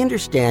 I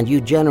understand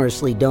you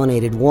generously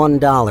donated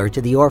 $1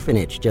 to the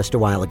orphanage just a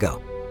while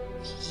ago.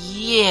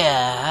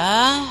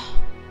 Yeah?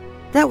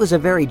 That was a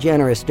very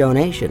generous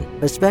donation,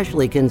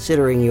 especially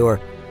considering your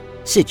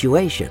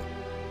situation.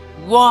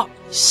 What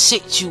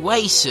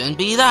situation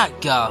be that,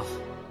 Gov?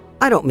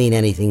 I don't mean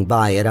anything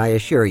by it, I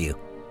assure you.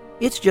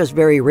 It's just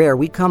very rare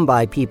we come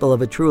by people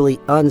of a truly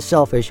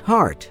unselfish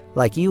heart,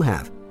 like you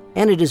have.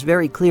 And it is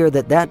very clear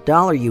that that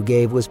dollar you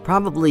gave was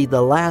probably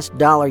the last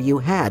dollar you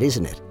had,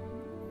 isn't it?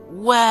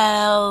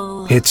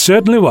 Well... It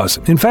certainly was.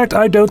 In fact,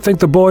 I don't think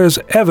the boy has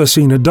ever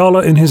seen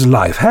 $1 in his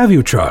life. Have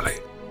you, Charlie?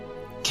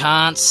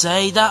 Can't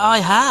say that I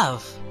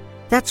have.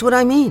 That's what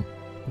I mean.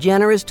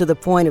 Generous to the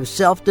point of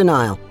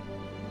self-denial.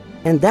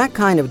 And that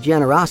kind of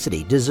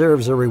generosity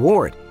deserves a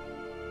reward.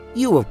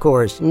 You, of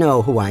course,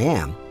 know who I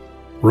am.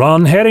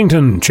 Ron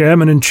Harrington,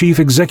 Chairman and Chief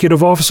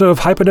Executive Officer of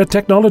Hypernet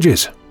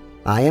Technologies.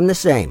 I am the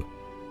same.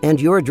 And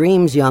your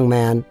dreams, young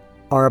man,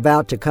 are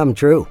about to come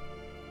true.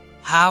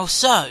 How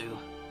so?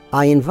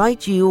 I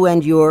invite you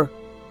and your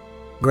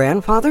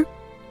grandfather?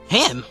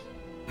 Him?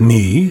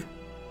 Me?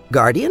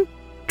 Guardian?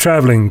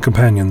 Traveling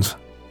companions.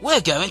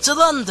 We're going to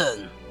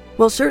London.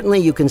 Well, certainly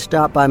you can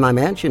stop by my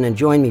mansion and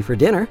join me for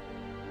dinner.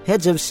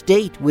 Heads of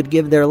state would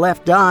give their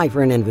left eye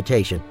for an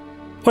invitation.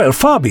 Well,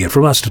 far be it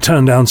from us to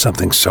turn down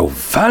something so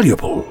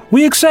valuable.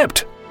 We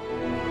accept.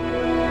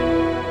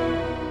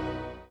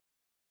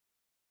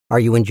 Are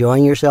you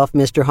enjoying yourself,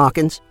 Mr.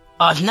 Hawkins?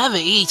 I've never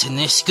eaten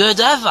this good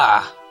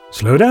ever.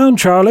 Slow down,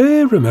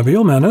 Charlie. Remember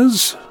your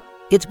manners.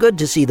 It's good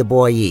to see the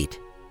boy eat.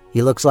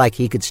 He looks like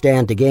he could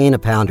stand to gain a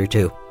pound or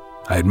two.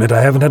 I admit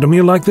I haven't had a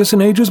meal like this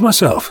in ages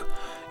myself.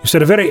 You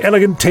set a very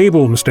elegant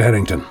table, Mr.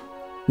 Harrington.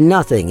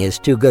 Nothing is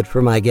too good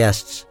for my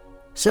guests.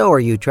 So, are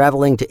you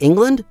traveling to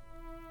England?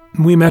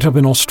 We met up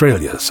in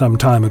Australia some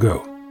time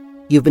ago.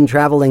 You've been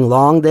traveling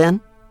long,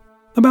 then?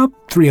 About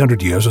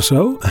 300 years or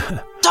so.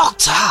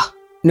 Doctor!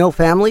 No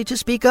family to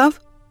speak of?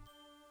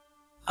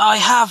 I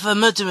have a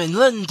mother in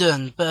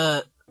London,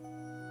 but...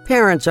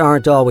 Parents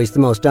aren't always the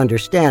most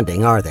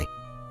understanding, are they?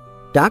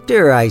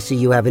 Doctor, I see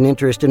you have an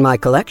interest in my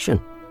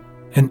collection.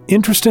 An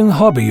interesting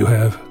hobby you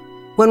have.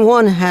 When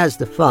one has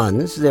the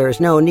funds, there's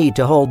no need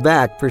to hold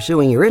back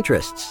pursuing your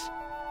interests.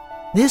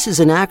 This is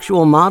an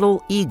actual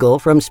model Eagle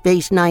from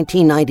Space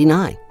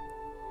 1999.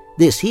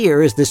 This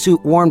here is the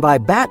suit worn by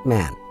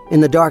Batman in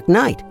The Dark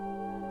Knight.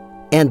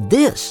 And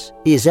this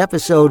is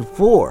Episode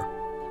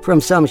 4 from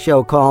some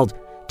show called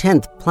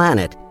 10th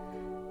Planet.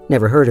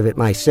 Never heard of it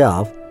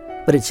myself,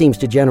 but it seems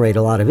to generate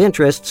a lot of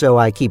interest, so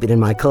I keep it in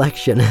my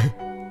collection.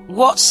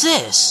 What's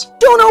this?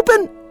 Don't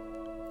open!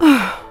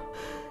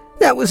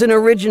 That was an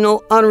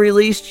original,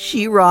 unreleased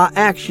She-Ra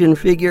action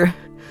figure.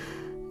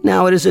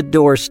 Now it is a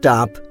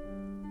doorstop.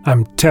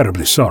 I'm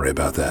terribly sorry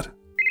about that.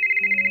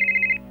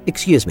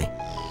 Excuse me.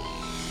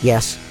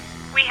 Yes?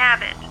 We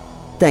have it.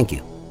 Thank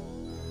you.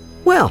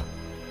 Well,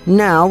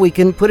 now we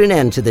can put an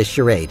end to this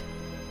charade.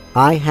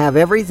 I have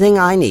everything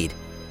I need.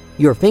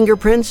 Your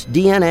fingerprints,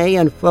 DNA,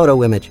 and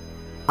photo image.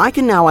 I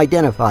can now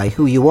identify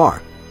who you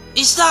are.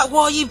 Is that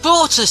why you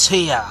brought us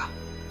here?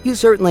 You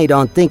certainly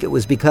don't think it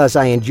was because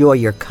I enjoy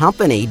your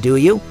company, do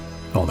you?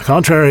 On the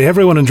contrary,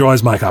 everyone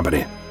enjoys my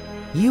company.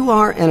 You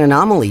are an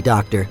anomaly,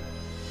 Doctor.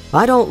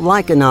 I don't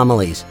like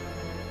anomalies,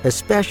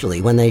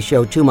 especially when they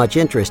show too much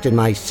interest in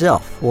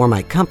myself or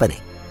my company.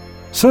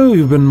 So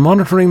you've been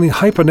monitoring the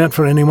hypernet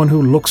for anyone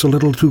who looks a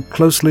little too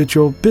closely at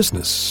your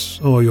business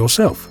or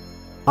yourself?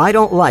 I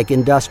don't like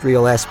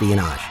industrial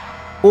espionage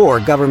or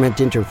government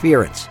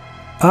interference.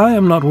 I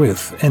am not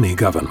with any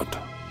government.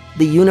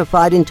 The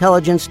Unified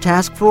Intelligence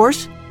Task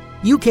Force?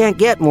 You can't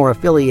get more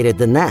affiliated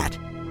than that.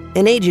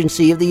 An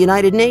agency of the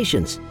United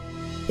Nations.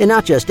 And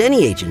not just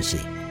any agency,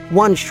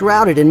 one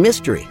shrouded in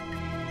mystery.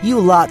 You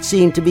lot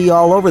seem to be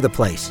all over the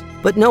place,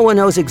 but no one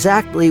knows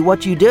exactly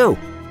what you do.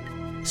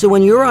 So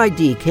when your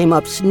ID came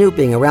up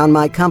snooping around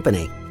my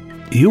company...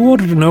 You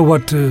wanted to know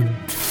what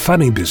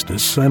funny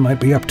business I might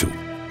be up to.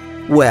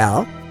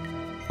 Well?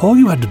 All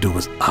you had to do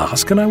was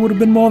ask, and I would have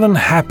been more than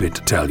happy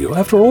to tell you.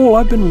 After all,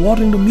 I've been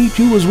wanting to meet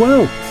you as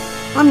well.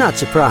 I'm not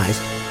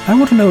surprised. I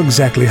want to know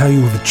exactly how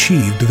you have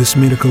achieved this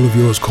miracle of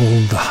yours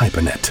called the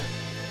hypernet.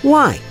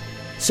 Why?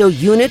 So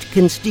UNIT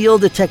can steal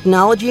the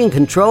technology and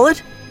control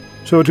it?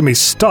 So it can be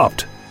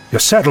stopped. Your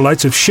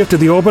satellites have shifted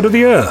the orbit of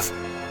the Earth.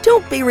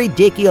 Don't be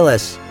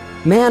ridiculous.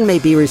 Man may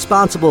be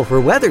responsible for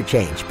weather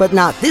change, but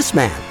not this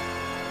man.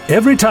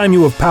 Every time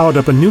you have powered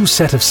up a new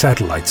set of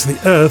satellites, the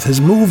Earth has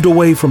moved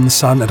away from the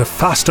Sun at a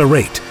faster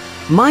rate.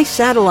 My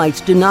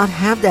satellites do not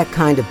have that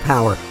kind of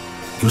power.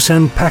 You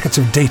send packets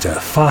of data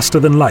faster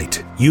than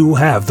light. You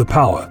have the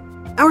power.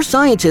 Our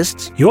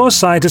scientists... Your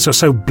scientists are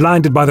so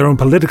blinded by their own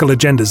political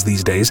agendas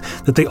these days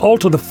that they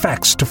alter the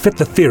facts to fit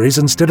the theories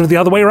instead of the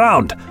other way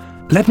around.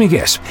 Let me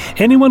guess,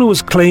 anyone who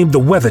has claimed the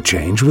weather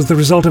change was the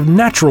result of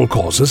natural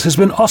causes has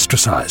been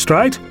ostracized,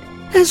 right?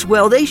 As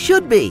well they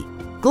should be.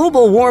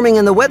 Global warming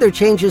and the weather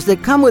changes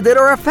that come with it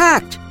are a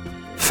fact.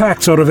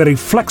 Facts are a very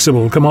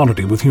flexible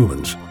commodity with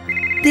humans.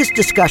 This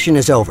discussion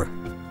is over.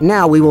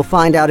 Now we will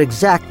find out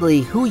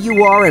exactly who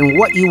you are and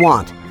what you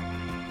want.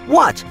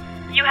 What?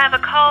 You have a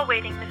call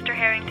waiting, Mr.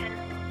 Harrington.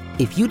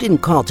 If you didn't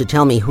call to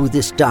tell me who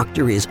this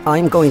doctor is,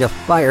 I'm going to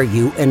fire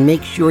you and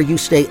make sure you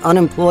stay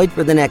unemployed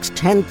for the next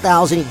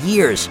 10,000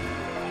 years.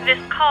 This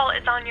call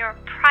is on your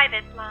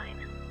private line.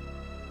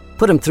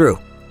 Put him through.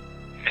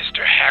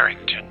 Mr.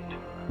 Harrington.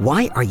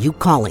 Why are you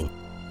calling?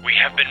 We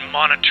have been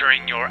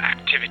monitoring your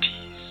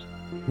activities.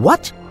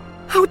 What?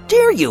 How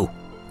dare you?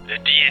 The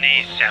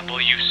DNA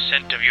sample you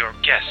sent of your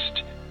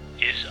guest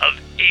is of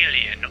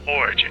alien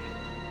origin.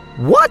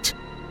 What?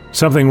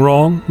 Something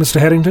wrong, Mr.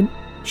 Harrington?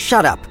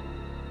 Shut up.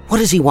 What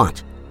does he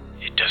want?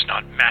 It does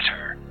not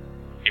matter.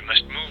 You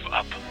must move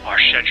up our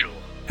schedule.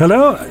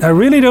 Hello? I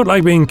really don't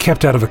like being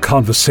kept out of a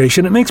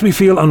conversation. It makes me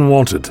feel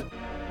unwanted.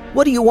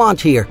 What do you want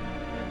here?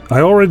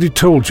 I already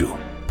told you.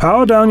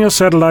 Power down your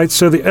satellites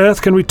so the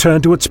Earth can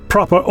return to its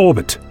proper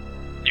orbit.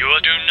 You will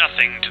do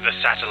nothing to the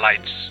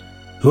satellites.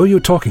 Who are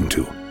you talking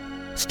to?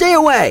 Stay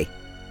away!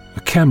 A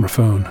camera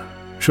phone.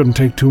 Shouldn't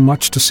take too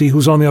much to see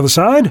who's on the other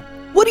side.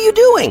 What are you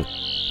doing?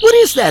 What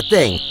is that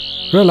thing?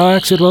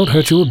 Relax, it won't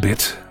hurt you a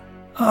bit.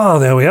 Oh,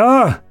 there we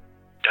are.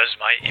 Does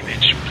my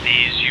image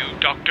please you,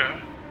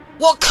 Doctor?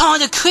 What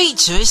kind of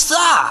creature is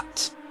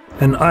that?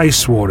 An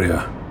ice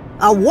warrior.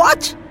 A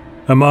what?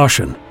 A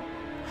Martian.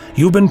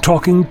 You've been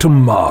talking to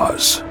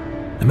Mars.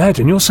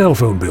 Imagine your cell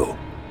phone bill.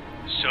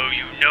 So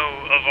you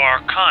know of our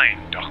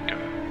kind, Doctor.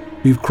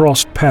 We've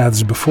crossed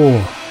paths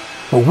before.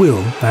 Or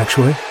will,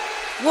 actually.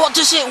 What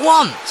does it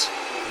want?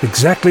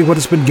 Exactly what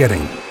it's been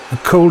getting. A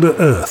colder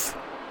Earth.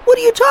 What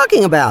are you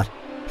talking about?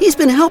 He's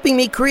been helping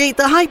me create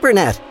the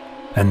hypernet.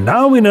 And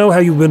now we know how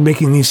you've been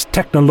making these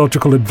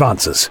technological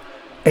advances.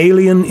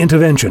 Alien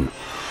intervention.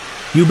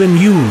 You've been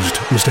used,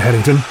 Mr.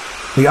 Harrington.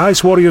 The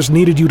Ice Warriors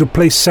needed you to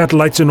place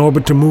satellites in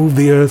orbit to move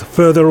the Earth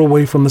further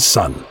away from the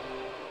Sun.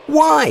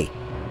 Why?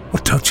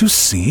 Well, don't you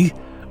see?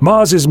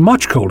 Mars is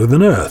much colder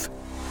than Earth.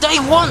 They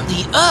want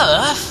the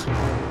Earth?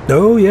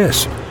 Oh,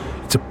 yes.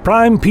 It's a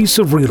prime piece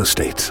of real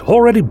estate,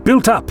 already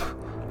built up.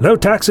 No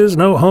taxes,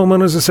 no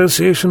homeowners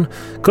association.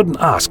 Couldn't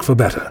ask for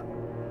better.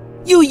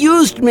 You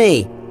used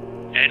me!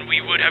 And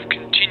we would have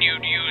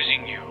continued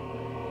using you,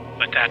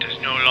 but that is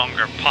no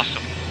longer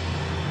possible.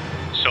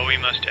 So we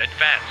must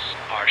advance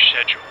our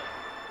schedule.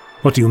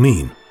 What do you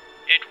mean?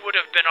 It would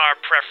have been our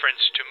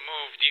preference to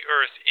move the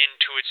Earth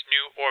into its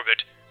new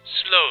orbit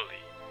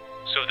slowly,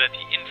 so that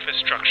the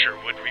infrastructure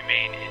would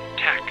remain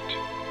intact.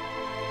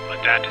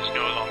 But that is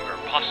no longer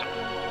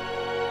possible.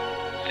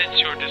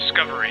 Since your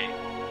discovery,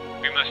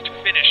 we must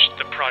finish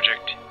the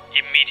project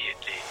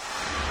immediately.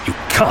 You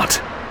can't.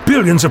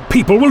 Billions of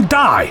people will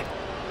die.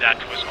 That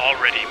was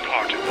already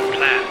part of the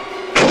plan.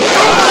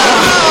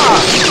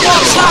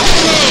 What's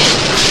happening?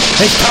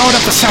 They've powered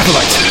up the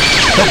satellites.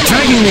 They're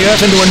dragging the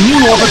Earth into a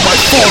new orbit by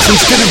force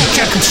instead of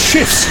jacket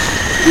shifts.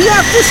 We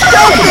have to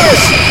stop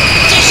this!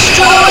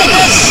 Destroy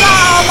the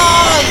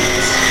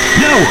satellites!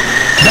 No!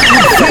 That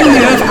would fling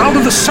the Earth out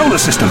of the solar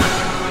system.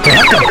 They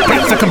have to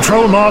break the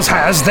control Mars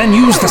has, then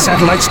use the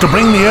satellites to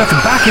bring the Earth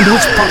back into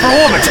its proper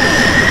orbit.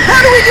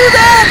 How do we do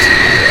that?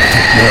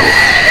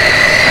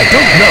 I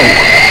don't know.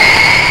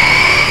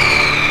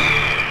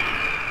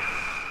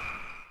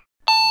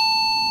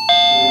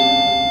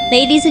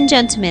 Ladies and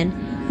gentlemen,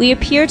 we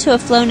appear to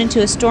have flown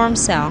into a storm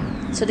cell,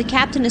 so the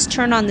captain has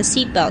turned on the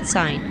seatbelt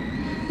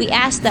sign. We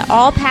ask that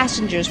all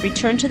passengers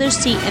return to their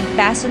seat and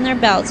fasten their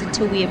belts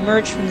until we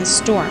emerge from the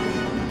storm.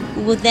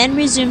 We will then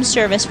resume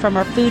service from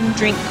our food and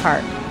drink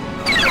cart.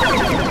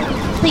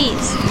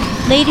 Please,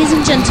 ladies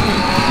and gentlemen,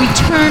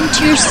 return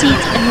to your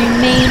seats and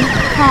remain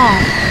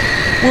calm.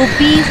 We'll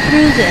be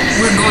through this.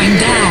 We're going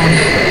down.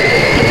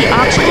 Get the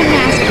oxygen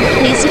mask and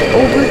place it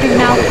over your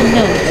mouth and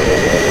nose,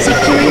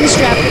 securing the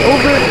strap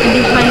over and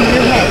behind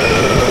your head.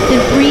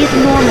 Then breathe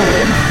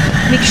normally.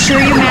 Make sure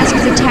your mask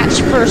is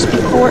attached first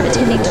before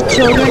attending to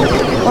children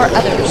or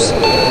others.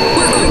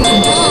 We're going to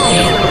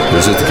die.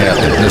 This is the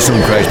captain.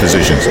 Assume crash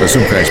positions.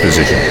 Assume crash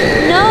position.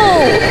 No!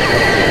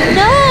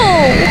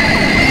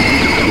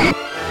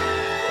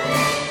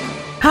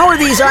 How are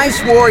these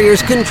Ice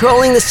Warriors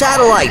controlling the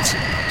satellites?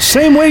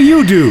 Same way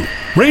you do.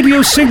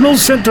 Radio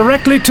signals sent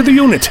directly to the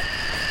unit.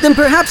 Then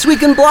perhaps we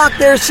can block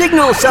their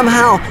signals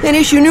somehow and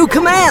issue new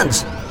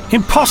commands.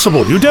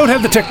 Impossible. You don't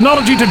have the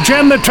technology to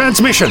jam their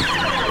transmission.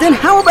 Then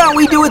how about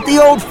we do it the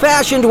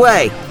old-fashioned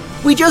way?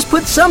 We just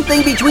put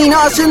something between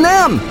us and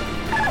them.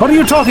 What are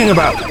you talking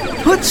about?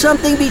 Put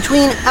something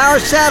between our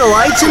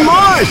satellites and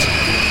Mars.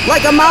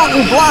 Like a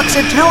mountain blocks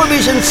a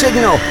television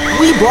signal,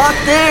 we block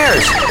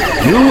theirs.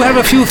 You have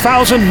a few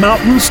thousand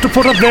mountains to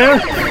put up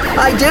there?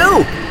 I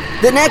do.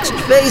 The next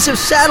phase of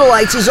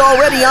satellites is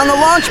already on the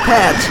launch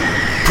pads.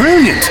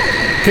 Brilliant.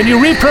 Can you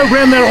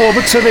reprogram their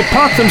orbits so they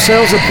park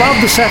themselves above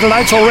the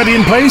satellites already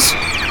in place?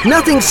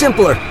 Nothing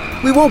simpler.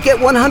 We won't get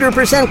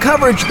 100%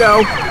 coverage,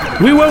 though.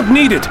 We won't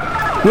need it.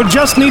 We'll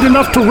just need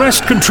enough to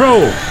wrest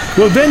control.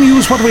 We'll then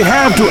use what we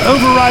have to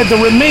override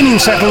the remaining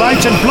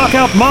satellites and block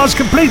out Mars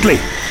completely.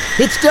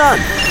 It's done.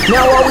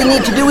 Now all we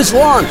need to do is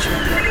launch.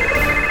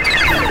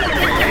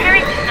 Mr.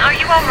 Harrington, are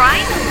you all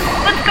right?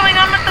 What's going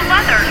on with the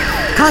weather?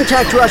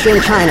 Contact Russia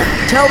and China.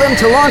 Tell them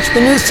to launch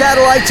the new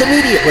satellites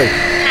immediately.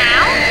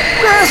 Now?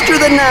 Faster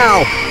than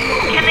now!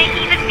 Can they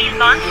even be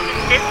launched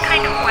in this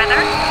kind of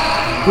weather?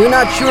 We're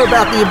not sure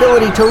about the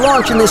ability to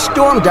launch in this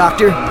storm,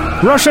 Doctor.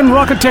 Russian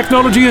rocket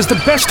technology is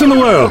the best in the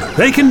world.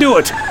 They can do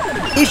it.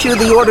 Issue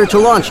the order to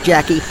launch,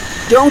 Jackie.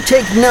 Don't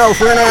take no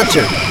for an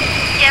answer.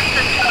 Yes,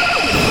 Mr.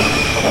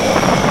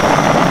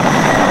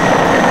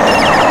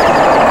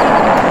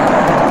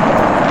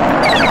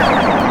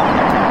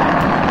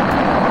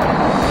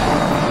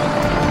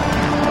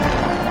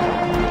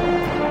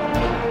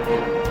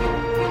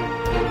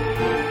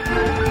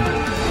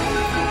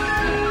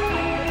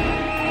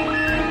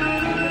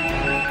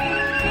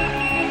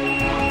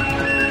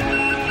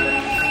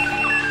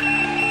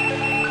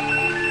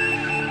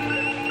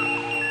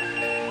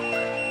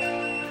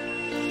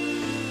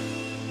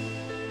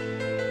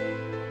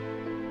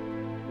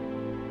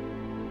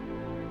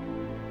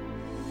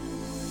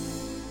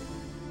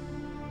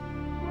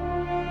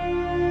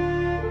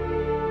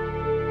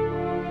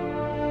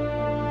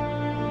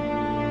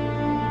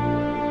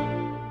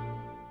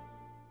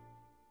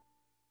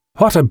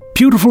 What a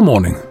beautiful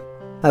morning.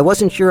 I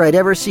wasn't sure I'd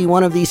ever see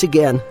one of these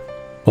again.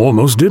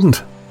 Almost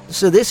didn't.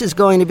 So this is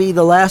going to be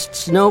the last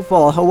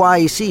snowfall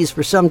Hawaii sees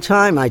for some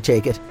time, I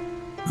take it.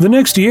 The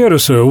next year or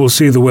so will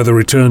see the weather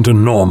return to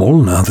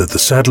normal now that the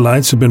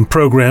satellites have been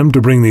programmed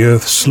to bring the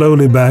Earth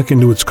slowly back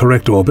into its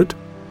correct orbit.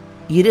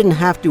 You didn't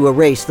have to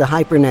erase the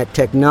HyperNet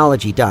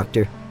technology,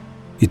 Doctor.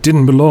 It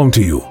didn't belong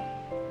to you.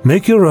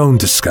 Make your own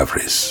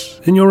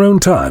discoveries, in your own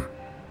time.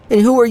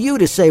 And who are you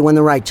to say when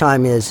the right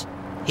time is?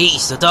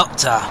 He's the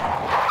Doctor.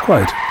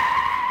 Quite.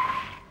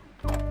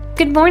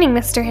 Good morning,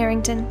 Mr.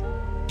 Harrington.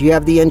 Do you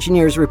have the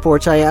engineer's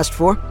reports I asked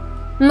for?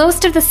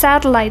 Most of the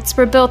satellites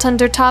were built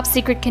under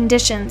top-secret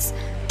conditions.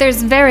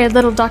 There's very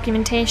little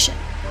documentation.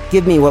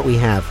 Give me what we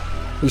have.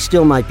 We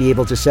still might be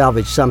able to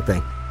salvage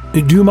something.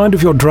 Do you mind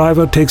if your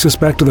driver takes us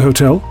back to the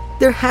hotel?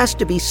 There has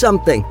to be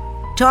something.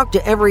 Talk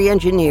to every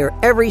engineer,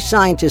 every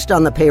scientist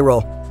on the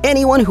payroll.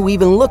 Anyone who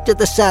even looked at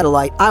the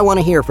satellite, I want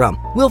to hear from.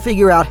 We'll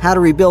figure out how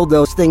to rebuild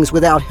those things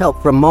without help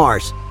from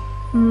Mars.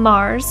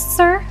 Mars,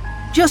 sir?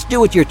 Just do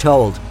what you're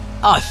told.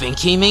 I think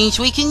he means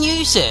we can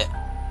use it.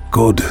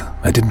 Good.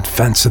 I didn't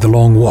fancy the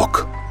long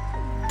walk.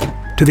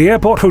 To the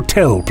airport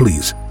hotel,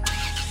 please.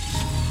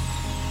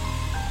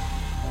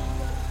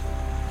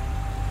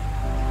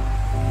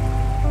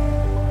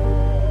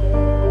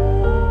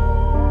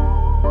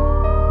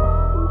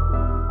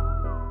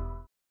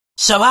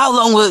 So how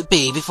long will it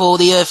be before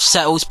the Earth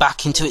settles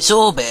back into its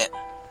orbit?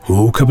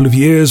 Oh, a couple of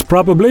years,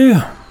 probably.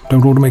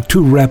 Don't want to make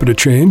too rapid a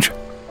change.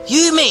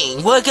 You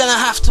mean we're gonna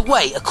have to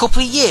wait a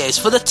couple of years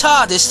for the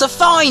TARDIS to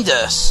find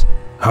us?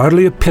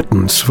 Hardly a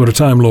pittance for a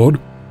Time Lord.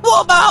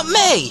 What about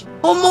me?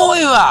 Or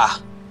Moira?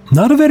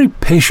 Not a very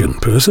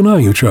patient person, are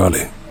you,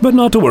 Charlie? But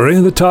not to worry,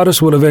 the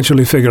TARDIS will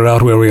eventually figure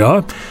out where we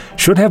are.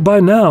 Should have by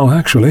now,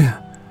 actually.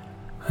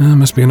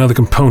 Must be another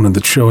component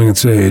that's showing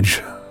its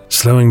age.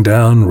 Slowing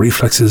down,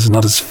 reflexes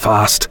not as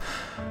fast.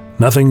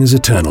 Nothing is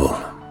eternal.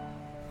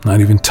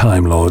 Not even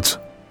Time Lords.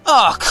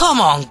 Oh,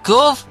 come on,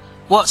 Gov.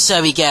 What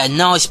say we get a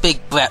nice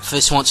big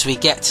breakfast once we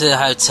get to the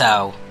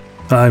hotel?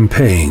 I'm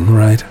paying,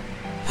 right?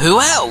 Who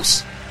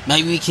else?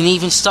 Maybe we can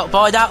even stop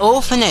by that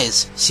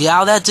orphanage, see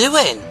how they're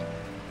doing.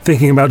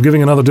 Thinking about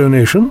giving another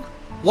donation?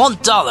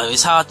 $1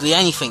 is hardly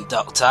anything,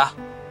 Doctor.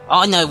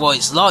 I know what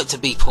it's like to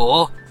be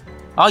poor.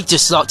 I'd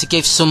just like to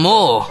give some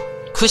more.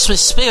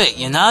 Christmas spirit,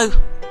 you know?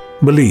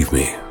 Believe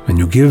me, when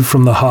you give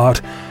from the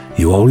heart,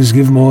 you always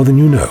give more than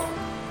you know.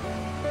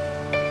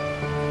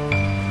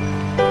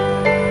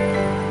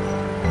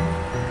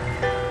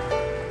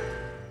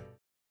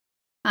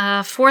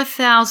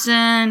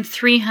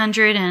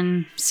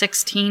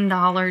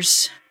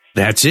 $4,316.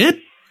 That's it?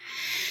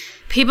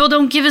 People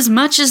don't give as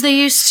much as they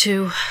used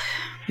to.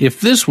 If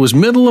this was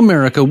Middle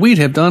America, we'd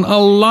have done a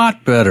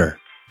lot better.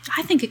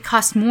 I think it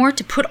cost more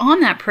to put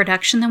on that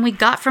production than we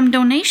got from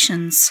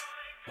donations.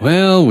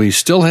 Well, we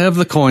still have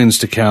the coins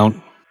to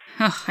count.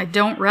 I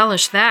don't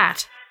relish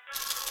that.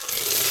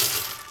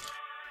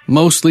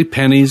 Mostly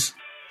pennies.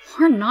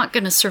 We're not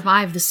going to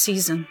survive the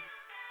season.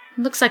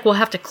 It looks like we'll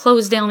have to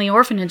close down the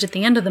orphanage at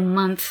the end of the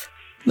month.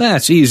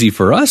 That's easy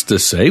for us to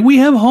say. We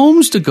have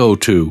homes to go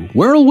to.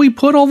 Where'll we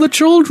put all the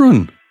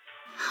children?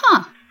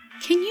 Huh.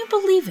 Can you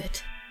believe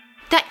it?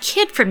 That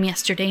kid from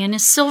yesterday and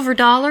his silver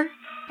dollar?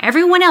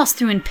 Everyone else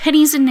threw in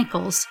pennies and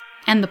nickels,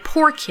 and the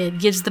poor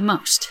kid gives the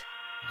most.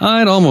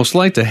 I'd almost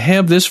like to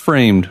have this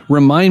framed.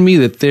 Remind me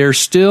that there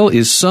still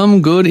is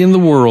some good in the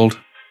world.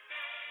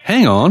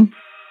 Hang on.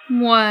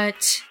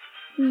 What?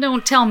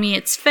 Don't tell me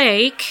it's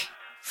fake.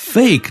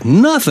 Fake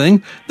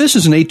nothing. This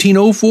is an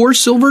 1804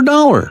 silver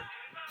dollar.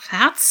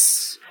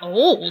 That's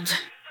old.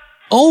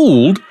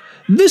 Old?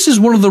 This is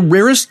one of the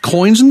rarest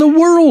coins in the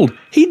world.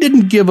 He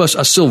didn't give us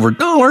a silver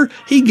dollar.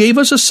 He gave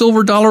us a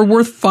silver dollar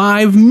worth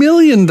 $5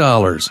 million.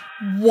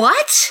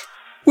 What?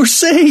 We're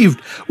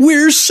saved.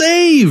 We're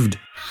saved.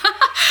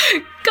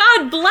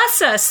 God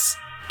bless us.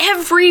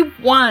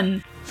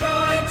 Everyone.